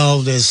about,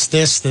 there's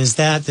this, there's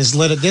that, there's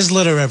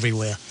litter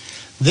everywhere.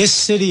 This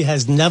city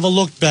has never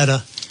looked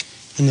better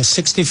in the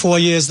 64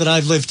 years that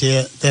I've lived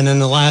here than in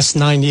the last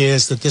 9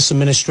 years that this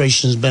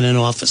administration has been in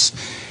office.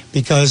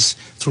 Because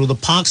through the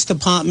Parks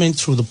Department,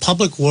 through the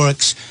Public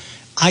Works,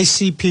 I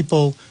see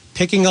people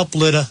picking up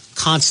litter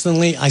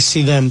constantly. I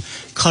see them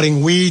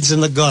cutting weeds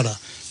in the gutter.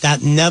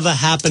 That never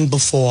happened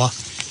before,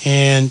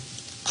 and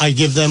I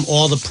give them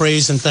all the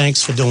praise and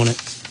thanks for doing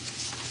it.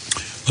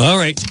 All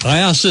right. I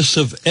asked this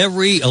of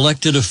every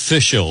elected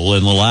official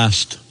in the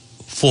last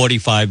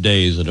 45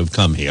 days that have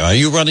come here. Are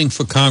you running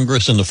for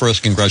Congress in the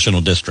 1st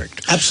Congressional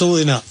District?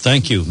 Absolutely not.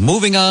 Thank you.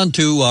 Moving on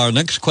to our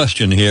next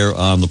question here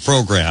on the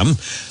program.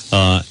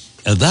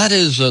 That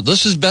is,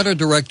 this is better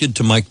directed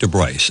to Mike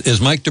DeBryce. Is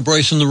Mike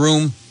DeBryce in the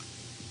room?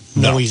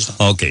 No, he's not.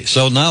 Okay,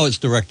 so now it's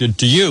directed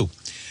to you.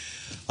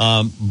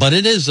 But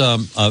it is a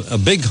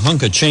big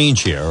hunk of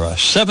change here.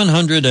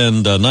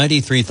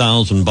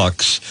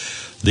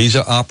 $793,000. These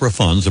are opera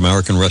funds,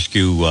 American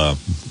Rescue,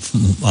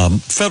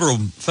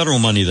 federal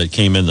money that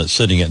came in that's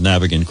sitting at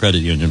Navigant Credit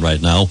Union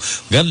right now.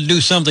 We've got to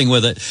do something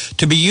with it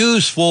to be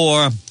used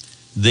for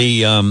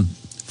the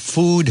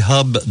Food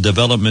Hub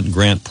Development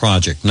Grant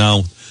Project.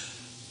 Now,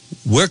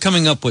 we're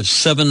coming up with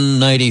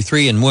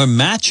 $793, and we're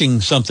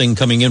matching something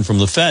coming in from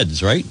the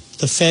feds, right?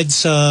 The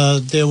feds,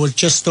 there were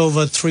just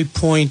over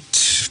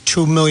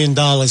 $3.2 million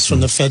from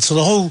the feds. So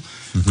the whole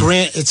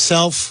grant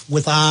itself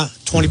with our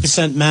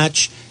 20%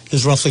 match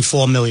is roughly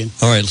 $4 million.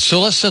 All right, so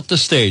let's set the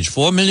stage.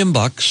 $4 million.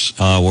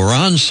 We're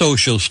on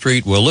Social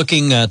Street. We're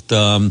looking at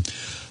a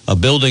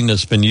building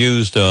that's been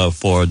used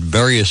for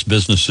various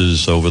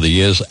businesses over the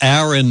years.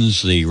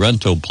 Aaron's, the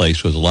rental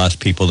place, was the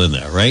last people in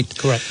there, right?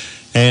 Correct.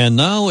 And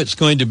now it's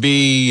going to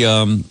be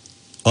a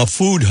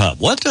food hub.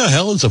 What the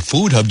hell is a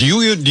food hub? Do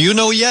you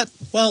know yet?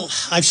 Well,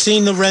 I've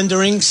seen the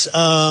renderings.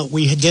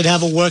 We did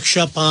have a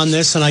workshop on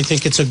this, and I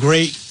think it's a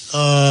great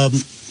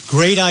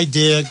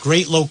idea,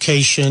 great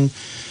location.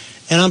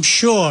 And I'm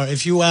sure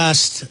if you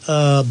asked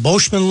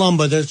Beauchamp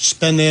Lumber, that's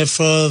been there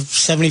for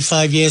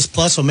 75 years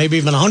plus, or maybe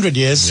even 100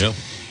 years, yep.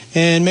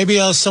 And maybe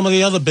some of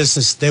the other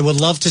business, they would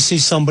love to see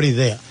somebody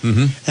there.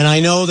 Mm-hmm. And I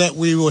know that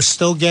we were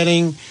still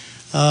getting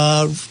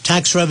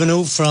tax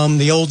revenue from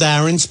the old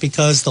Aaron's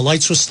because the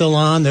lights were still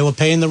on. They were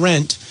paying the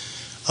rent,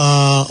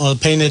 or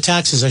paying their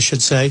taxes, I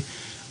should say.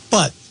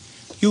 But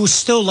you would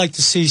still like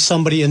to see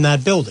somebody in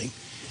that building.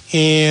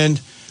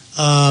 And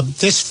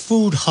this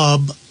food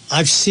hub,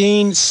 I've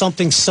seen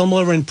something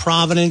similar in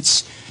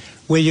Providence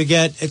where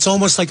it's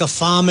almost like a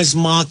farmer's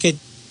market,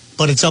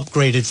 but it's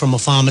upgraded from a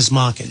farmer's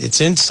market. It's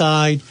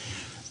inside.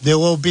 There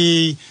will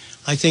be,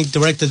 I think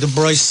Director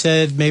DeBryce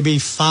said, maybe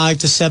 5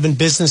 to 7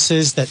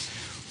 businesses that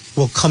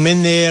will come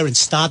in there and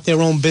start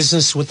their own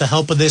business with the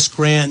help of this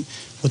grant,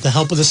 with the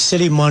help of the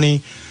city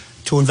money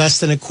to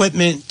invest in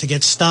equipment, to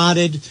get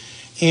started.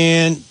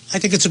 And I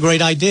think it's a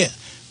great idea.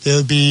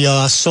 There'll be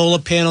solar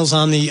panels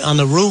on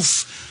the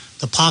roof.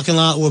 The parking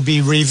lot will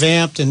be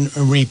revamped and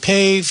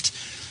repaved.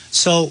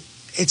 So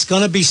it's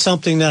going to be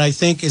something that I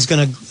think is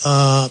going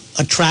to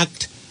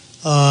attract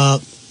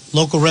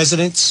local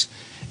residents.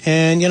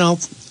 And,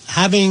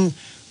 having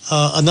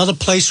another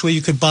place where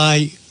you could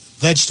buy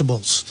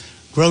vegetables,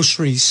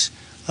 groceries,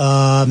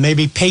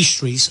 maybe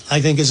pastries, I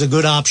think is a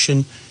good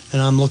option,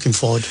 and I'm looking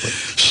forward to it.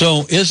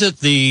 So is it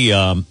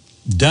the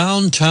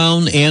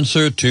downtown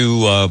answer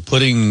to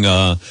putting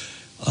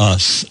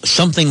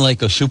something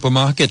like a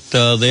supermarket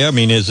there? I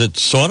mean, is it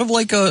sort of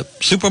like a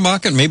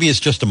supermarket? Maybe it's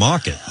just a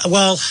market.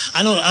 Well,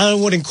 I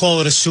wouldn't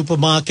call it a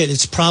supermarket.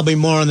 It's probably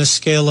more on the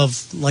scale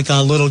of like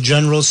a Little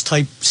General's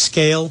type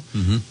scale.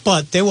 Mm-hmm.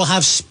 But they will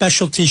have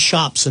specialty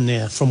shops in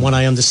there, from what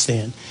I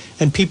understand.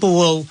 And people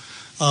will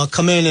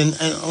come in and,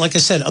 like I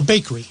said, a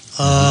bakery.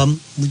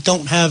 We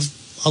don't have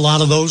a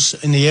lot of those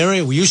in the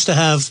area. We used to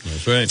have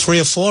 3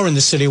 or 4 in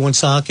the city of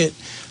Woonsocket.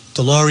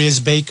 Deloria's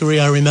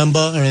Bakery, I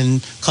remember,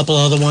 and a couple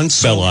other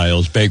ones. Belle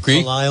Isle's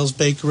Bakery.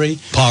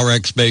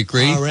 Parex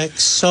Bakery.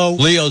 So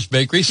Leo's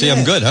Bakery. See, yeah,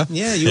 I'm good, huh?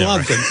 Yeah, you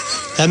are good.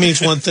 That means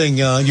one thing.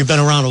 You've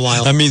been around a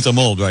while. That means I'm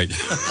old, right?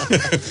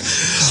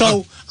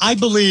 So I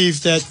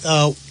believe that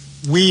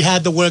we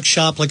had the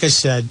workshop, like I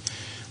said.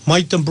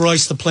 Mike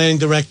DeBryce, the planning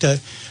director,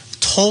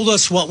 told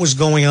us what was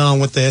going on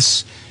with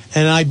this.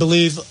 And I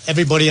believe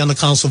everybody on the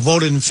council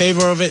voted in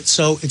favor of it,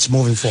 so it's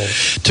moving forward.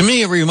 To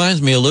me, it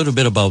reminds me a little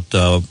bit about...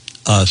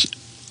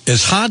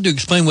 it's hard to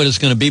explain what it's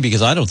going to be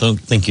because I don't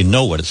think you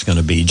know what it's going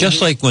to be. Just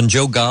like when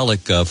Joe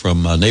Garlick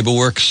from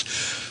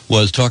NeighborWorks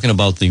was talking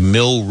about the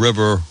Mill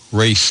River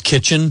Race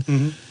Kitchen,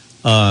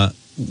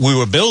 we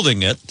were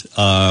building it,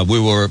 we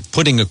were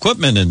putting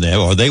equipment in there,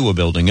 or they were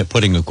building it,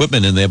 putting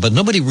equipment in there, but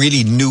nobody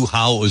really knew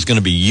how it was going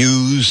to be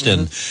used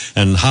and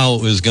how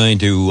it was going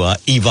to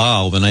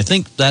evolve. And I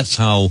think that's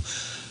how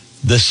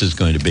this is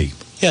going to be.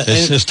 Yeah,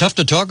 it's tough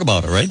to talk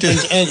about it, right?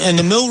 And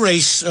the mill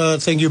race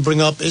thing you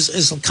bring up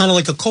is kind of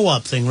like a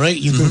co-op thing, right?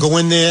 You can go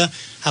in there,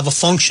 have a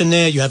function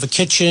there. You have a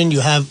kitchen. You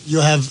have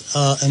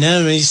an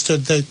enemies to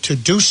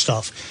do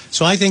stuff.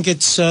 So I think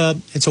it's a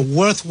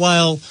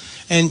worthwhile.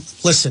 And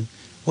listen,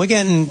 we're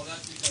getting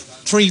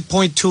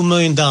 $3.2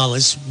 million.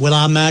 With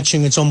our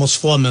matching, it's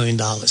almost $4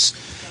 million.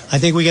 I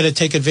think we got to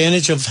take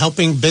advantage of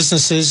helping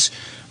businesses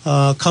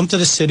come to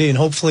the city, and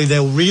hopefully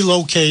they'll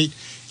relocate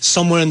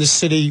somewhere in the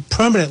city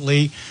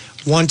permanently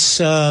once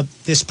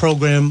this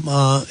program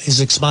is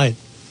expired.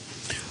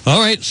 All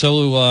right,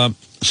 so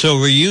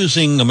we're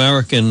using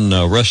American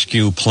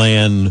Rescue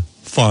Plan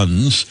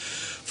funds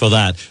for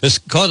that.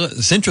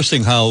 It's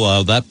interesting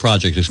how that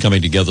project is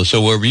coming together.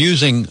 So we're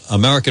using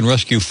American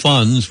Rescue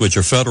funds, which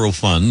are federal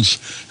funds,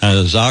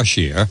 as our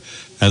share,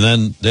 and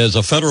then there's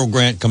a federal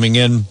grant coming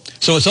in.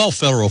 So it's all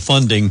federal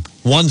funding.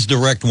 One's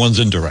direct, one's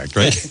indirect,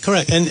 right? Yeah,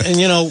 correct. And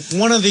you know,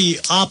 one of the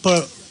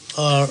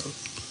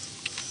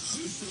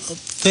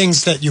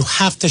things that you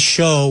have to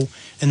show,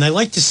 and I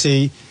like to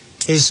see,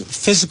 is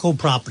physical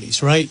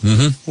properties, right?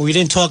 Mm-hmm. We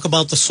didn't talk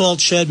about the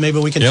salt shed. Maybe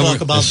we can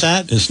talk about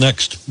that. It's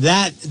next.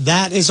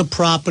 That is a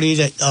property,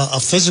 that a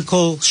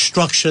physical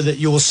structure that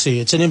you will see.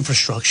 It's an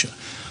infrastructure.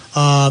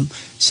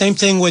 Same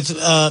thing with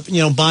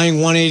buying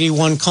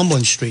 181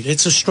 Cumberland Street.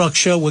 It's a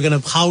structure. We're going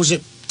to house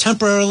it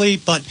temporarily,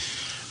 but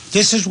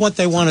this is what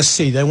they want to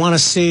see. They want to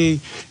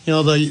see,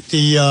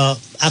 the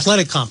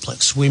athletic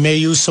complex. We may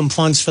use some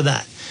funds for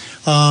that.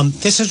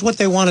 This is what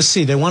they want to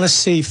see. They want to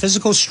see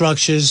physical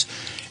structures,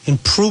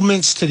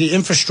 improvements to the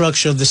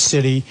infrastructure of the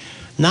city,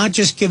 not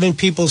just giving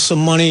people some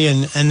money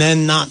and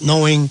then not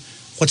knowing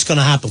what's going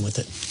to happen with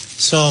it.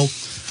 So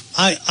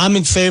I'm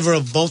in favor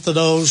of both of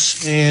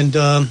those, and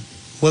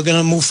we're going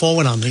to move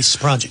forward on these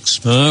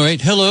projects. All right.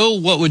 Hello.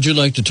 What would you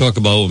like to talk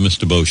about with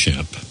Mr.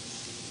 Beauchamp?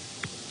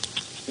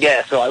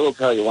 Yeah, so I will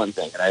tell you one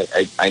thing,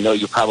 and I know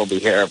you probably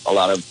hear a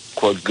lot of,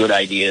 quote, good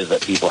ideas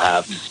that people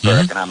have for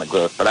economic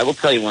growth, but I will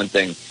tell you one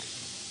thing,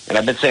 and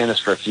I've been saying this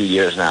for a few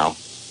years now.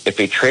 If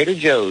a Trader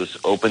Joe's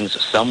opens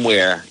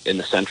somewhere in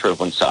the center of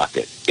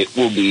Woonsocket, it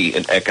will be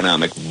an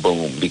economic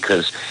boom,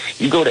 because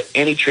you go to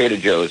any Trader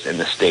Joe's in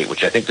the state,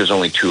 which I think there's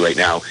only 2 right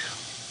now,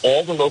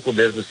 all the local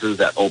businesses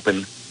that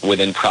open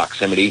within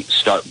proximity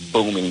start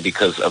booming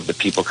because of the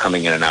people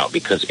coming in and out,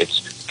 because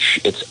it's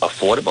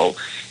affordable.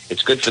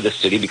 It's good for the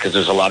city because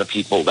there's a lot of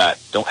people that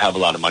don't have a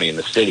lot of money in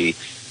the city.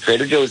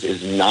 Trader Joe's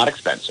is not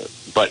expensive.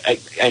 But,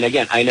 and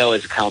again, I know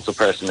as a council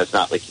person, it's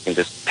not like you can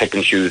just pick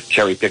and choose,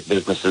 cherry pick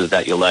businesses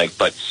that you like.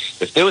 But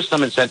if there was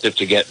some incentive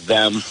to get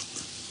them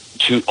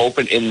to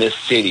open in this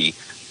city,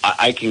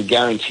 I can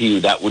guarantee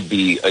you that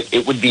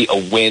it would be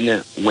a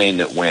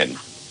win-win-win.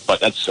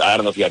 But I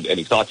don't know if you have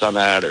any thoughts on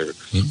that or...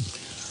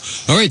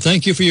 All right,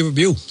 thank you for your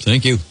review.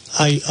 Thank you.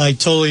 I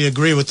totally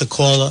agree with the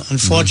caller.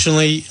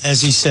 Unfortunately,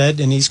 as he said,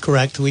 and he's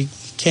correct, we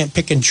can't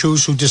pick and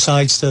choose who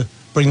decides to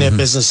bring their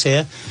business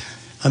here.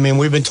 I mean,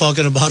 we've been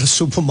talking about a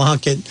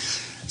supermarket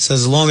so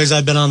as long as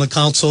I've been on the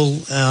council,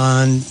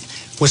 and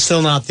we're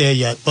still not there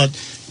yet. But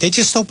they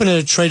just opened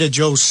a Trader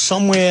Joe's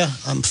somewhere.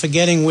 I'm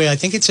forgetting where. I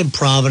think it's in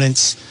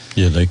Providence.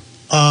 Yeah,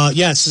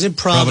 yes, it's in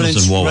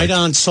Providence right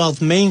on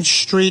South Main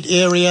Street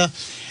area,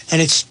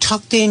 and it's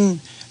tucked in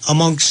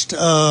amongst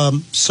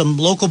some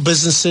local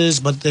businesses,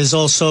 but there's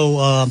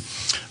also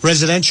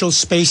residential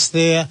space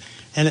there.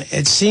 And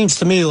it seems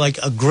to me like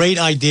a great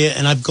idea,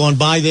 and I've gone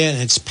by there,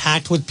 and it's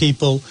packed with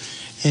people.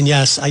 And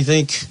yes, I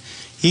think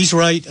he's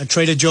right. A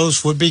Trader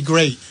Joe's would be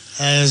great,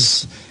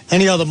 as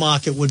any other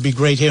market would be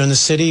great here in the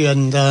city.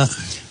 And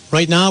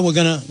right now, we're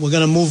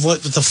gonna move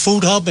with the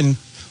food hub, and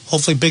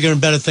hopefully bigger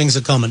and better things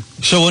are coming.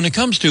 So when it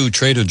comes to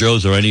Trader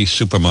Joe's or any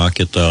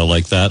supermarket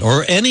like that,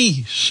 or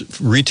any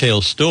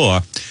retail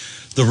store,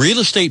 the real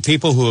estate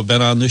people who have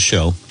been on this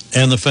show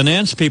and the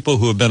finance people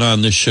who have been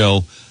on this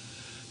show,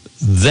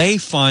 they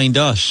find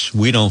us.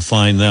 We don't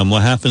find them.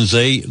 What happens,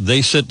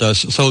 they sit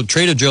us. So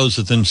Trader Joe's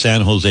is in San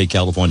Jose,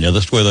 California.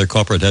 That's where their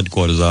corporate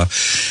headquarters are.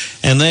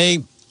 And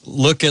they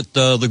look at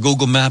the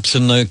Google Maps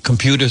and the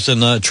computers and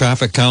the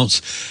traffic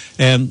counts,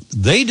 and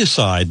they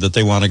decide that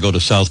they want to go to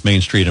South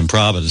Main Street in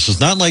Providence. It's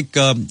not like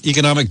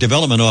Economic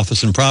Development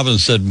Office in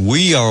Providence said,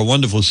 we are a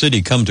wonderful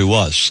city, come to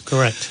us.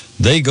 Correct.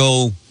 They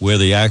go where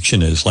the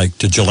action is, like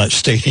to Gillette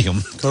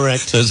Stadium.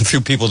 Correct. There's a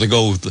few people that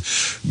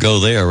go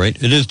there, right?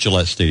 It is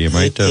Gillette Stadium,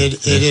 right?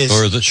 It is.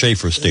 Or is it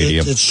Schaefer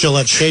Stadium? It's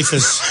Gillette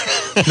Schaefer's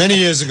many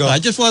years ago. I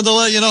just wanted to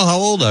let you know how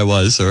old I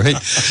was, all right?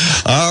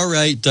 All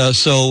right.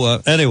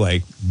 So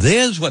anyway,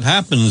 there's what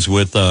happens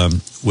with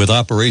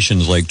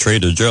operations like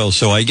Trader Joe's.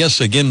 So I guess,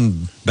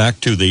 again,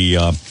 back to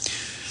the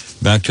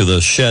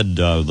shed,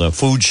 the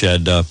food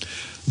shed,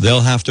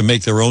 they'll have to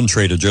make their own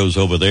Trader Joe's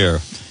over there.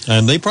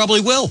 And they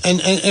probably will.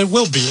 And it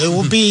will be. It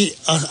will be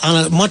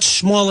on a much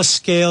smaller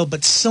scale,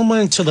 but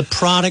similar to the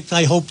product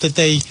I hope that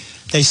they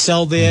they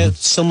sell there,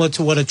 similar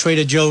to what a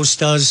Trader Joe's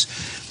does,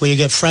 where you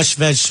get fresh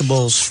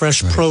vegetables,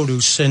 fresh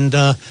produce, and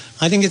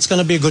I think it's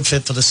going to be a good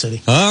fit for the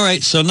city. All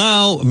right, so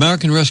now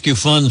American Rescue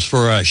funds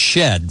for a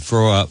shed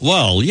for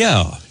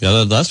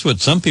that's what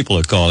some people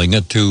are calling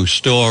it, to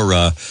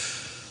store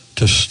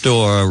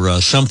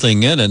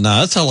something in it. Now,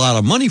 that's a lot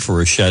of money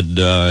for a shed,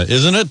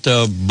 isn't it?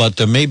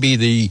 But maybe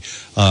the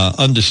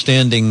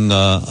understanding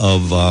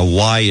of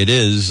why it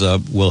is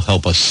will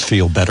help us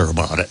feel better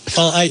about it.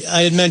 Well,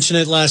 I had mentioned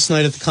it last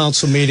night at the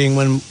council meeting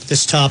when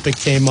this topic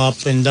came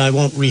up, and I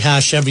won't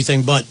rehash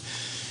everything, but,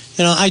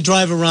 I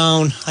drive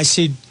around, I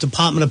see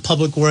Department of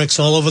Public Works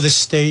all over the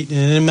state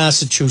and in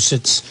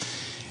Massachusetts,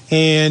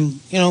 and,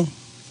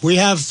 we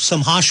have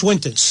some harsh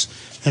winters.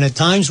 And at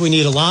times we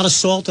need a lot of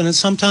salt, and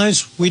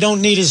sometimes we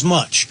don't need as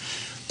much.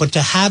 But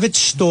to have it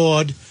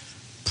stored,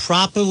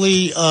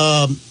 properly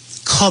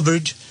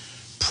covered,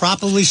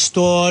 properly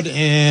stored,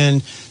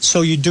 and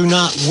so you do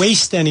not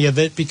waste any of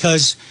it,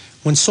 because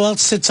when salt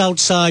sits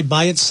outside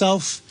by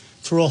itself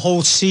through a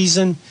whole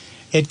season,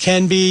 it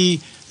can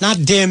be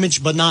not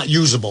damaged but not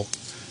usable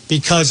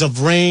because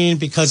of rain,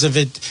 because of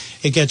it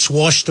gets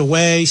washed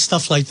away,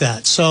 stuff like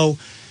that. So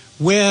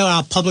where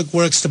our Public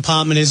Works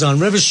Department is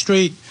on River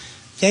Street,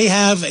 they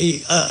have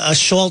a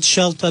salt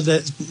shelter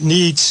that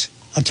needs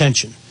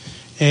attention.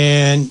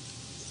 And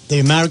the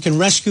American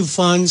Rescue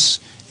Funds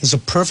is a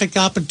perfect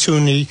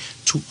opportunity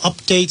to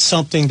update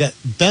something that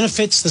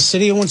benefits the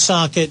city of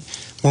Woonsocket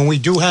when we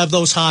do have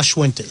those harsh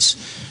winters.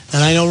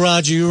 And I know,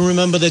 Roger, you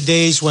remember the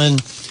days when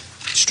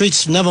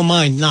streets, never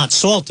mind not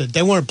salted,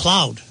 they weren't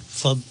plowed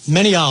for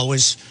many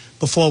hours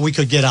before we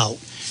could get out.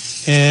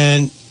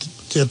 And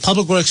the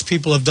Public Works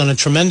people have done a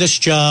tremendous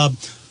job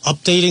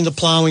updating the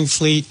plowing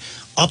fleet,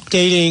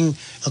 updating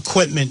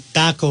equipment,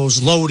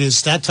 backhoes,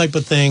 loaders, that type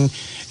of thing,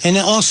 and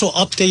also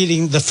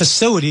updating the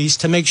facilities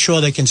to make sure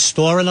they can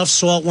store enough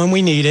salt when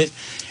we need it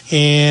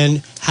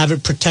and have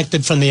it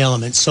protected from the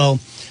elements. So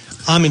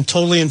I'm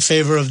totally in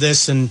favor of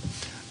this, and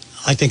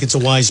I think it's a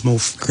wise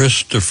move.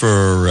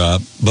 Christopher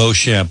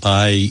Beauchamp,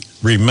 I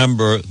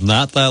remember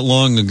not that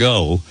long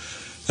ago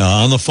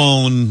on the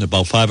phone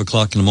about 5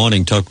 o'clock in the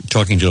morning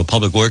talking to a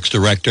Public Works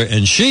director,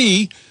 and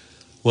she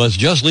was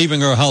just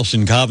leaving her house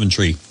in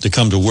Coventry to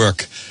come to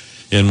work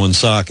in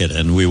Woonsocket,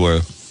 and we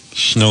were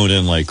snowed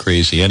in like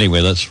crazy.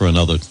 Anyway, that's for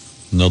another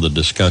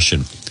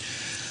discussion.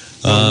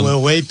 We're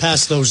way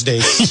past those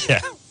days.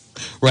 Yeah,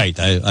 right.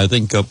 I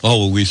think,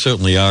 we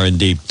certainly are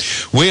indeed.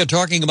 We are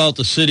talking about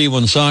the city of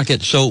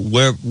Woonsocket, so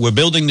we're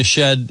building the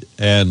shed,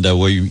 and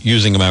we're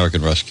using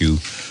American Rescue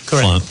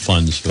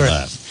funds for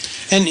that.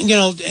 And,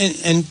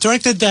 and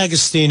Director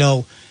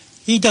D'Agostino,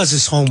 he does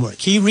his homework.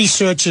 He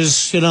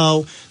researches,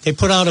 they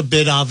put out a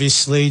bid,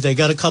 obviously. They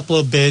got a couple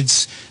of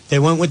bids. They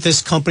went with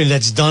this company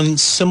that's done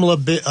similar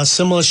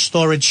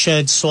storage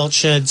sheds, salt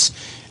sheds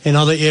in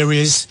other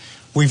areas.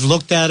 We've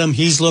looked at them.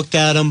 He's looked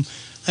at them.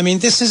 I mean,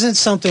 this isn't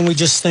something we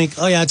just think,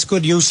 oh, yeah, it's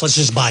good use, let's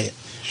just buy it.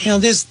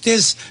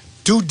 There's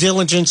due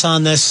diligence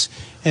on this,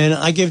 and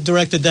I give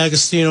Director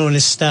D'Agostino and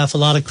his staff a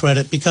lot of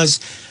credit because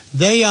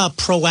they are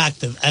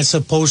proactive as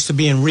opposed to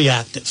being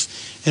reactive.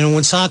 And in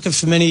Woonsocket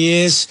for many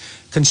years,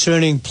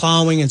 concerning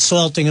plowing and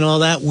salting and all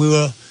that, we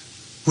were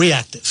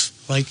reactive.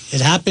 Like,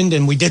 it happened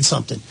and we did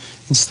something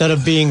instead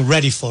of being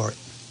ready for it.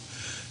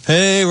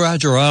 Hey,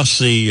 Roger Ross,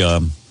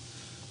 the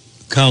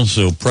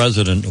council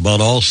president,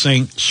 about All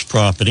Saints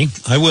property.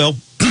 I will.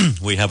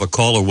 We have a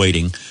caller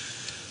waiting.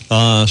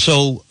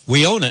 So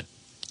we own it.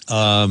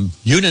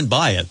 You didn't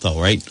buy it,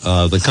 though, right?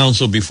 The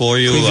council before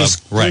you?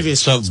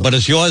 Previous council. But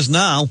it's yours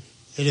now.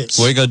 It is.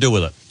 What are you going to do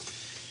with it?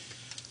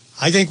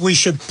 I think we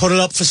should put it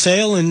up for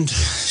sale and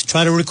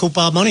try to recoup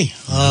our money.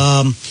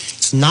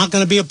 It's not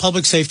going to be a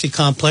public safety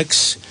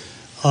complex.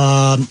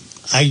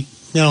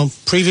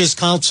 Previous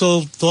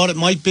council thought it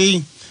might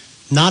be.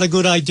 Not a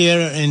good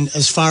idea. And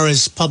as far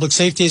as public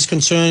safety is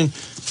concerned,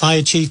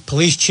 fire chief,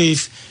 police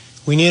chief,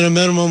 we need a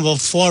minimum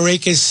of 4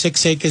 acres.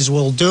 6 acres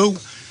will do.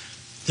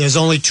 There's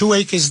only 2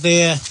 acres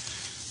there.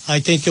 I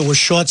think it was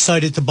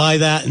short-sighted to buy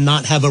that and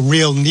not have a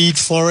real need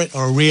for it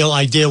or a real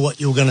idea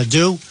what you were going to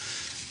do.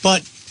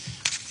 But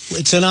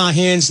it's in our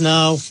hands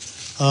now.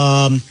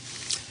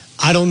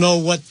 I don't know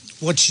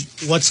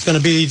what's going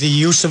to be the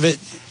use of it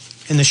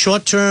in the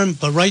short term,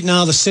 but right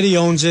now the city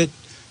owns it.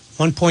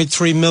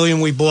 $1.3 million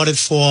we bought it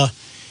for,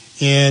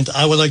 and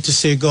I would like to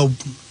see it go,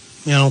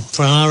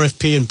 for an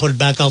RFP and put it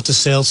back out to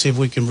sale, see if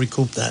we can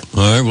recoup that.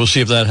 All right, we'll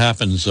see if that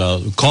happens.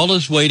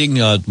 Callers waiting.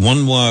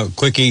 One more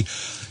quickie.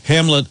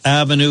 Hamlet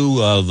Avenue,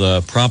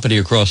 the property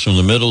across from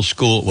the middle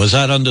school, was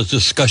that under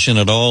discussion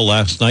at all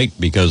last night?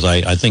 Because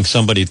I think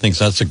somebody thinks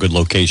that's a good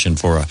location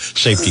for a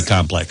safety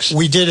complex.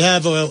 We did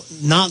have,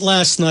 not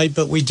last night,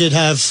 but we did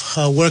have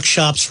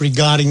workshops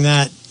regarding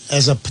that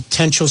as a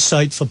potential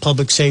site for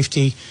public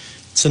safety.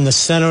 It's in the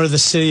center of the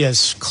city,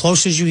 as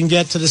close as you can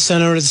get to the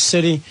center of the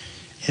city.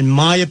 In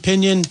my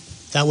opinion,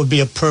 that would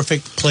be a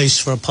perfect place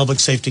for a public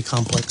safety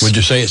complex. Would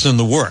you say it's in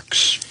the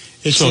works?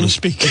 so to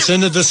speak. It's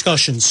in the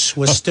discussions.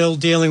 We're still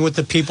dealing with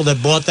the people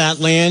that bought that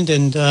land,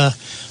 and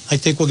I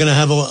think we're going to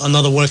have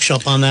another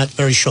workshop on that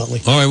very shortly.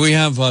 All right, we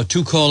have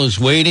 2 callers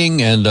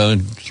waiting,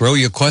 and throw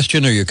your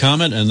question or your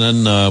comment, and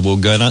then we'll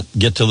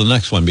get to the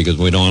next one because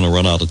we don't want to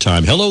run out of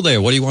time. Hello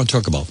there. What do you want to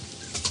talk about?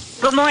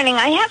 Good morning.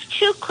 I have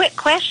 2 quick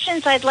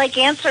questions I'd like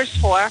answers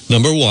for.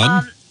 Number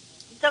 1.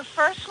 The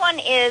first one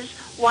is,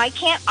 why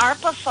can't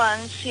ARPA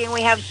funds, seeing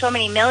we have so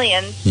many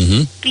millions,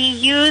 be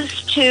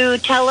used to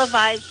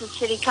televise the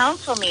city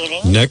council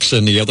meetings? Next,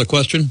 and the other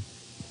question?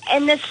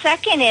 And the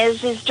second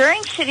is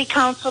during city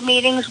council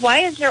meetings, why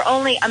is there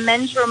only a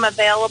men's room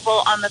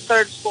available on the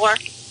 3rd floor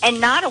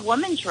and not a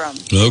women's room?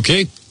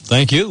 Okay,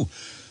 thank you.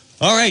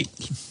 All right.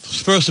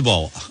 First of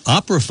all,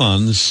 opera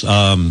funds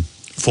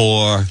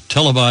for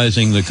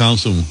televising the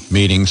council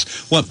meetings.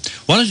 Why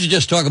don't you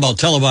just talk about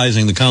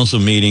televising the council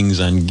meetings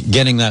and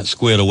getting that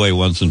squared away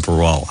once and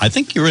for all? I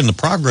think you're in the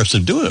process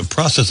of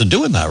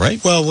doing that,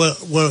 right? Well,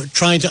 we're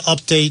trying to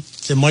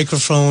update the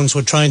microphones.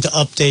 We're trying to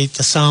update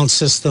the sound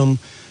system.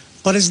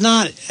 But it's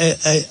not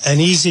an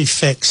easy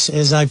fix.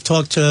 As I've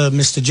talked to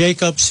Mr.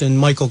 Jacobs and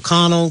Michael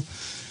Connell,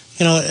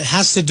 it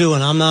has to do,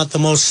 and I'm not the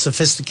most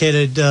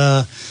sophisticated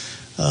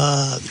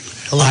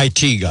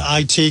IT guy.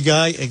 IT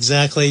guy,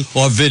 exactly.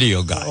 Or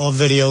video guy.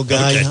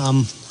 Okay.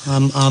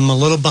 I'm a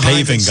little behind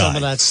Paving in some guy.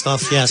 of that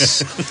stuff,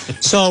 yes.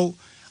 So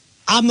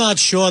I'm not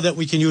sure that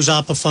we can use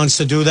ARPA funds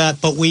to do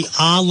that, but we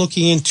are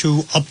looking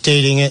into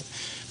updating it.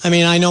 I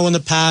mean, I know in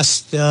the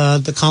past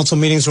the council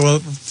meetings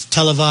were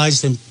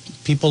televised and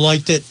people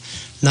liked it.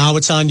 Now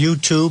it's on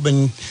YouTube,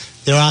 and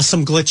there are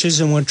some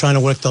glitches, and we're trying to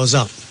work those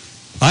out.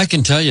 I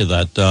can tell you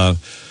that,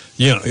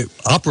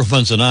 opera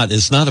funds or not,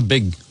 it's not a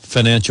big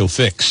financial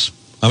fix.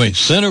 I mean,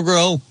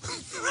 Cinegrow,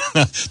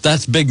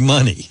 that's big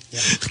money. Yeah.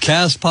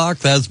 Cas Park,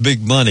 that's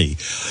big money.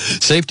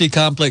 Safety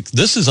Complex,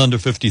 this is under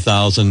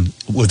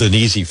 $50,000 with an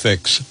easy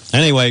fix.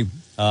 Anyway,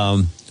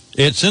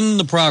 it's in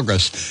the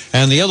progress.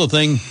 And the other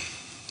thing,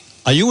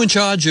 are you in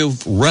charge of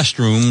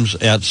restrooms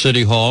at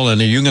City Hall, and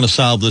are you going to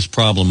solve this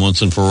problem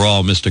once and for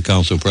all, Mr.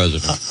 Council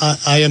President?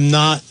 I am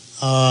not.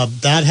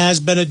 That has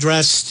been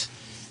addressed,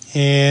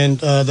 and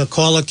the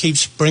caller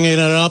keeps bringing it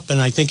up, and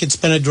I think it's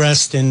been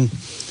addressed, and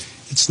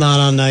it's not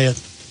on the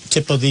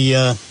tip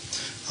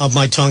of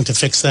my tongue to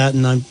fix that,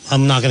 and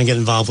I'm not going to get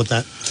involved with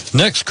that.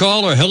 Next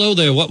caller, hello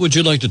there. What would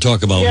you like to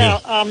talk about here?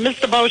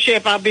 Mr.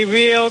 Beauchamp, I'll be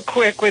real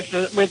quick with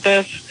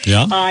this.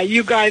 Yeah?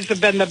 You guys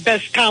have been the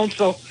best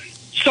council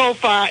so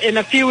far in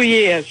a few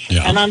years,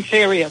 and I'm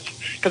serious,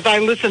 because I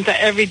listen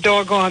to every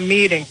doggone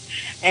meeting,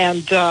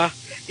 and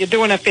you're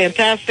doing a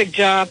fantastic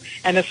job.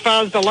 And as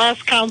far as the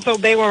last council,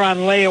 they were on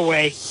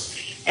layaway,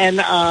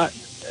 and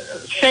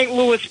St.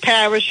 Louis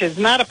Parish is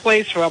not a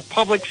place for a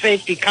public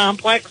safety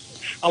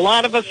complex. A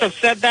lot of us have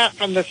said that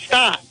from the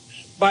start,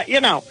 but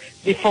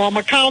the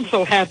former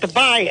council had to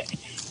buy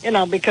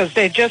it, because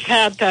they just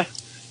had to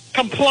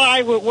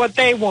comply with what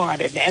they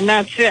wanted, and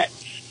that's it.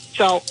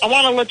 So I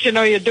want to let you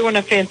know you're doing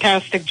a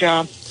fantastic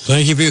job.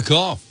 Thank you for your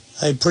call.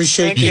 I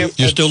appreciate you.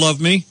 You still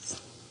love me?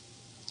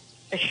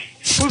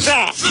 Who's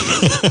that?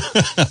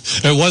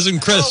 It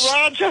wasn't Chris. Oh,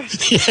 Roger?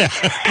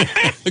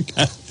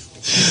 Yeah.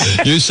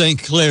 You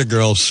St. Clair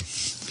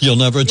girls. You'll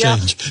never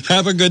change.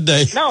 Have a good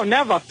day. No,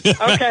 never.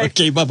 Okay.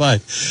 Okay,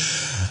 bye-bye.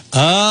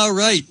 All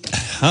right.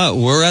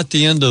 We're at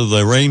the end of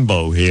the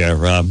rainbow here.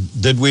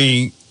 Did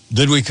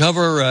we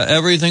cover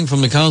everything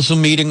from the council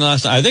meeting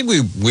last night? I think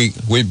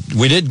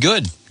we did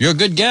good. You're a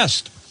good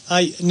guest.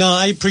 I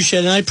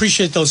appreciate it, and I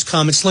appreciate those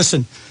comments.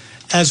 Listen,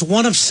 as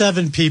one of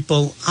 7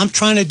 people, I'm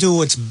trying to do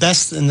what's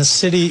best in the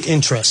city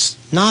interest,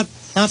 not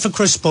for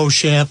Chris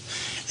Beauchamp.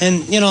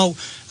 And,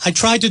 I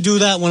tried to do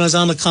that when I was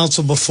on the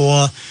council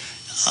before.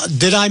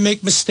 Did I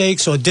make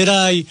mistakes, or did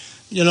I,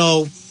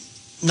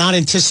 not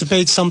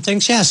anticipate some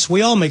things? Yes,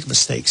 we all make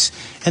mistakes.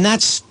 And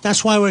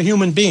that's why we're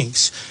human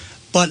beings.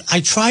 But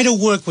I try to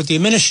work with the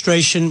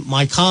administration,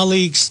 my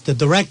colleagues, the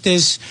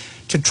directors,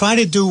 to try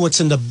to do what's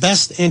in the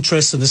best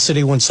interest of the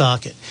city of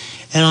Woonsocket.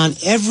 And on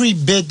every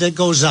bid that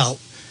goes out,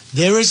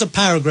 there is a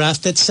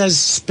paragraph that says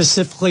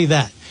specifically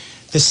that.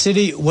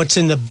 What's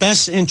in the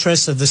best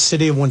interest of the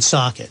city of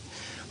Woonsocket.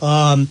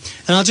 And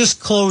I'll just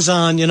close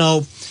on,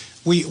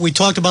 we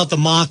talked about the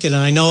market, and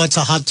I know it's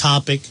a hot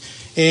topic.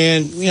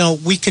 And,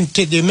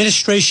 the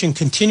administration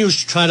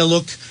continues to try to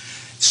look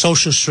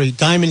Social Street,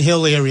 Diamond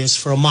Hill areas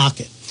for a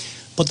market.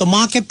 But the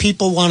market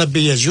people want to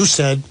be, as you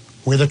said,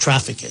 where the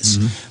traffic is,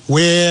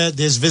 where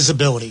there's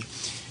visibility.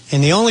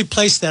 And the only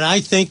place that I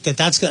think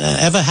that's going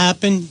to ever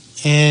happen,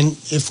 and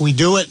if we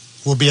do it,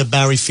 will be at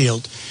Barry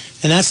Field.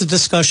 And that's a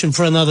discussion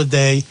for another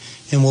day,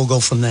 and we'll go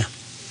from there.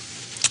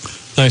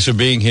 Thanks for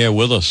being here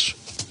with us.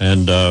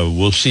 And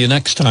we'll see you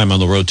next time on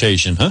the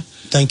rotation, huh?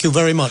 Thank you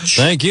very much.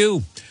 Thank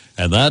you.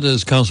 And that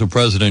is Council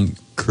President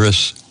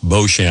Chris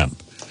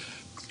Beauchamp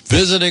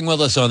visiting with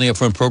us on the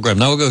Upfront program.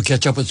 Now we're going to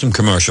catch up with some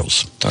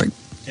commercials. All right.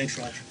 Thanks,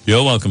 Roger.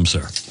 You're welcome,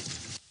 sir.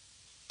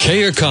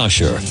 Kayer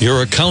Kosher,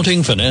 your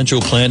accounting,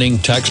 financial planning,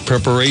 tax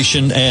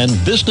preparation, and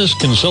business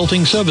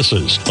consulting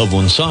services of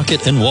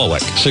Woonsocket and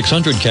Warwick.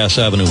 600 Cass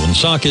Avenue,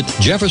 Woonsocket,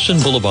 Jefferson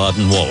Boulevard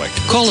in Warwick.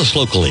 Call us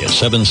locally at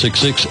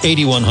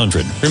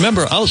 766-8100.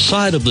 Remember,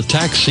 outside of the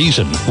tax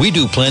season, we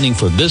do planning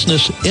for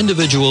business,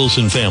 individuals,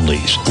 and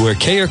families. We're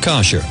Kayer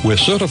Kosher. We're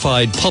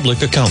certified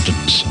public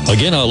accountants.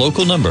 Again, our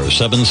local number,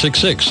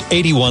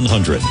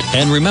 766-8100.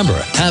 And remember,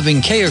 having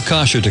Kayer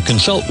Kosher to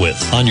consult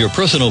with on your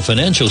personal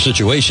financial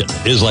situation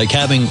is like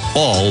having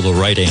all the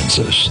right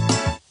answers.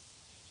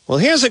 Well,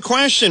 here's a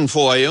question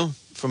for you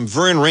from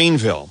Vern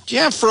Rainville. Do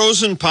you have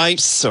frozen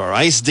pipes or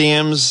ice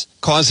dams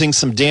causing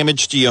some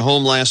damage to your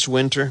home last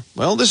winter?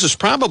 Well, this is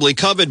probably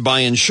covered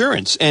by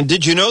insurance. And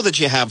did you know that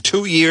you have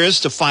 2 years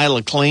to file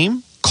a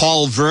claim?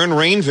 Call Vern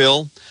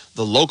Rainville,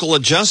 the local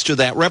adjuster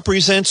that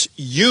represents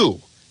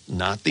you,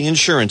 not the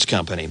insurance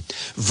company.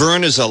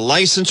 Vern is a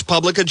licensed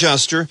public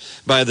adjuster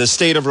by the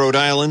state of Rhode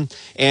Island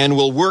and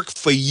will work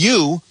for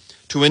you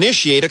to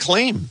initiate a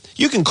claim.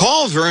 You can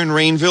call Vern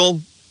Rainville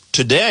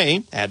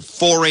today at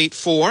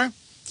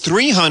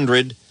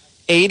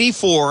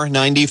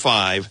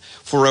 484-300-8495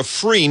 for a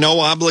free,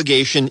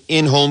 no-obligation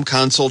in-home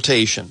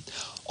consultation.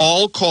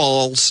 All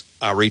calls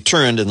are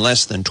returned in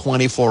less than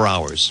 24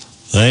 hours.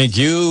 Thank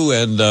you,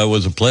 and it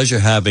was a pleasure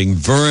having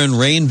Vern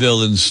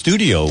Rainville in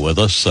studio with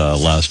us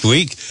last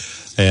week.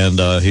 And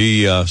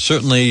he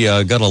certainly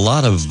got a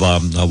lot of,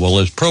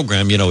 his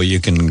program, you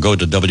can go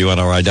to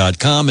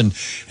WNRI.com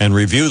and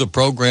review the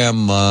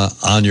program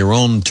on your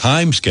own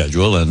time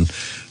schedule, and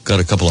got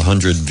a couple of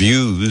hundred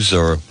views,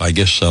 or I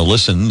guess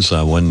listens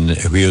when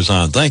he was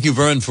on. Thank you,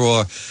 Vern,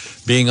 for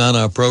being on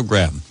our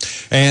program.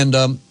 And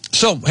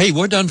so, hey,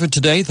 we're done for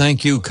today.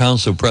 Thank you,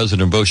 Council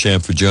President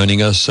Beauchamp, for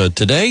joining us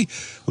today.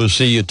 We'll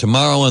see you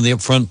tomorrow on the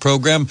Upfront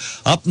program.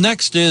 Up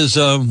next is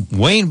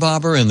Wayne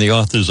Barber in the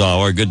Author's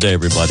Hour. Good day,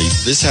 everybody.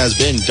 This has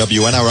been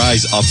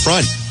WNRI's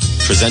Upfront,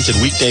 presented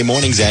weekday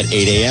mornings at 8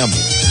 a.m.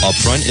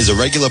 Upfront is a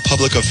regular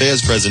public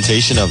affairs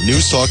presentation of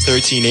News Talk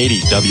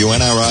 1380,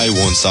 WNRI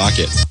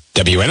Woonsocket.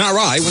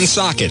 WNRI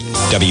Woonsocket,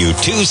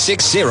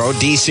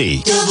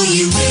 W260DC.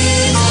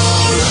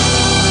 WNRI.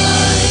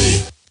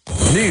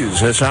 News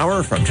this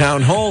hour from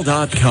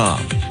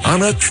townhall.com.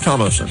 I'm Rich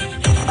Thomason.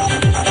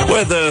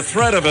 With the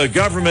threat of a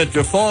government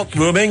default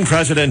looming,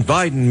 President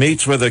Biden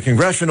meets with a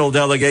congressional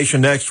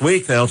delegation next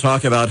week. They'll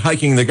talk about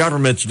hiking the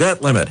government's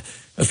debt limit.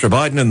 Mr.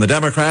 Biden and the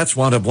Democrats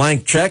want a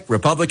blank check.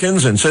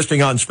 Republicans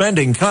insisting on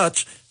spending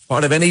cuts as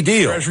part of any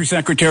deal. Treasury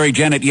Secretary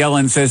Janet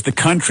Yellen says the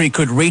country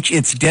could reach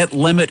its debt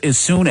limit as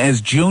soon as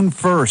June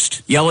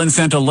 1st. Yellen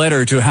sent a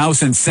letter to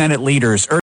House and Senate leaders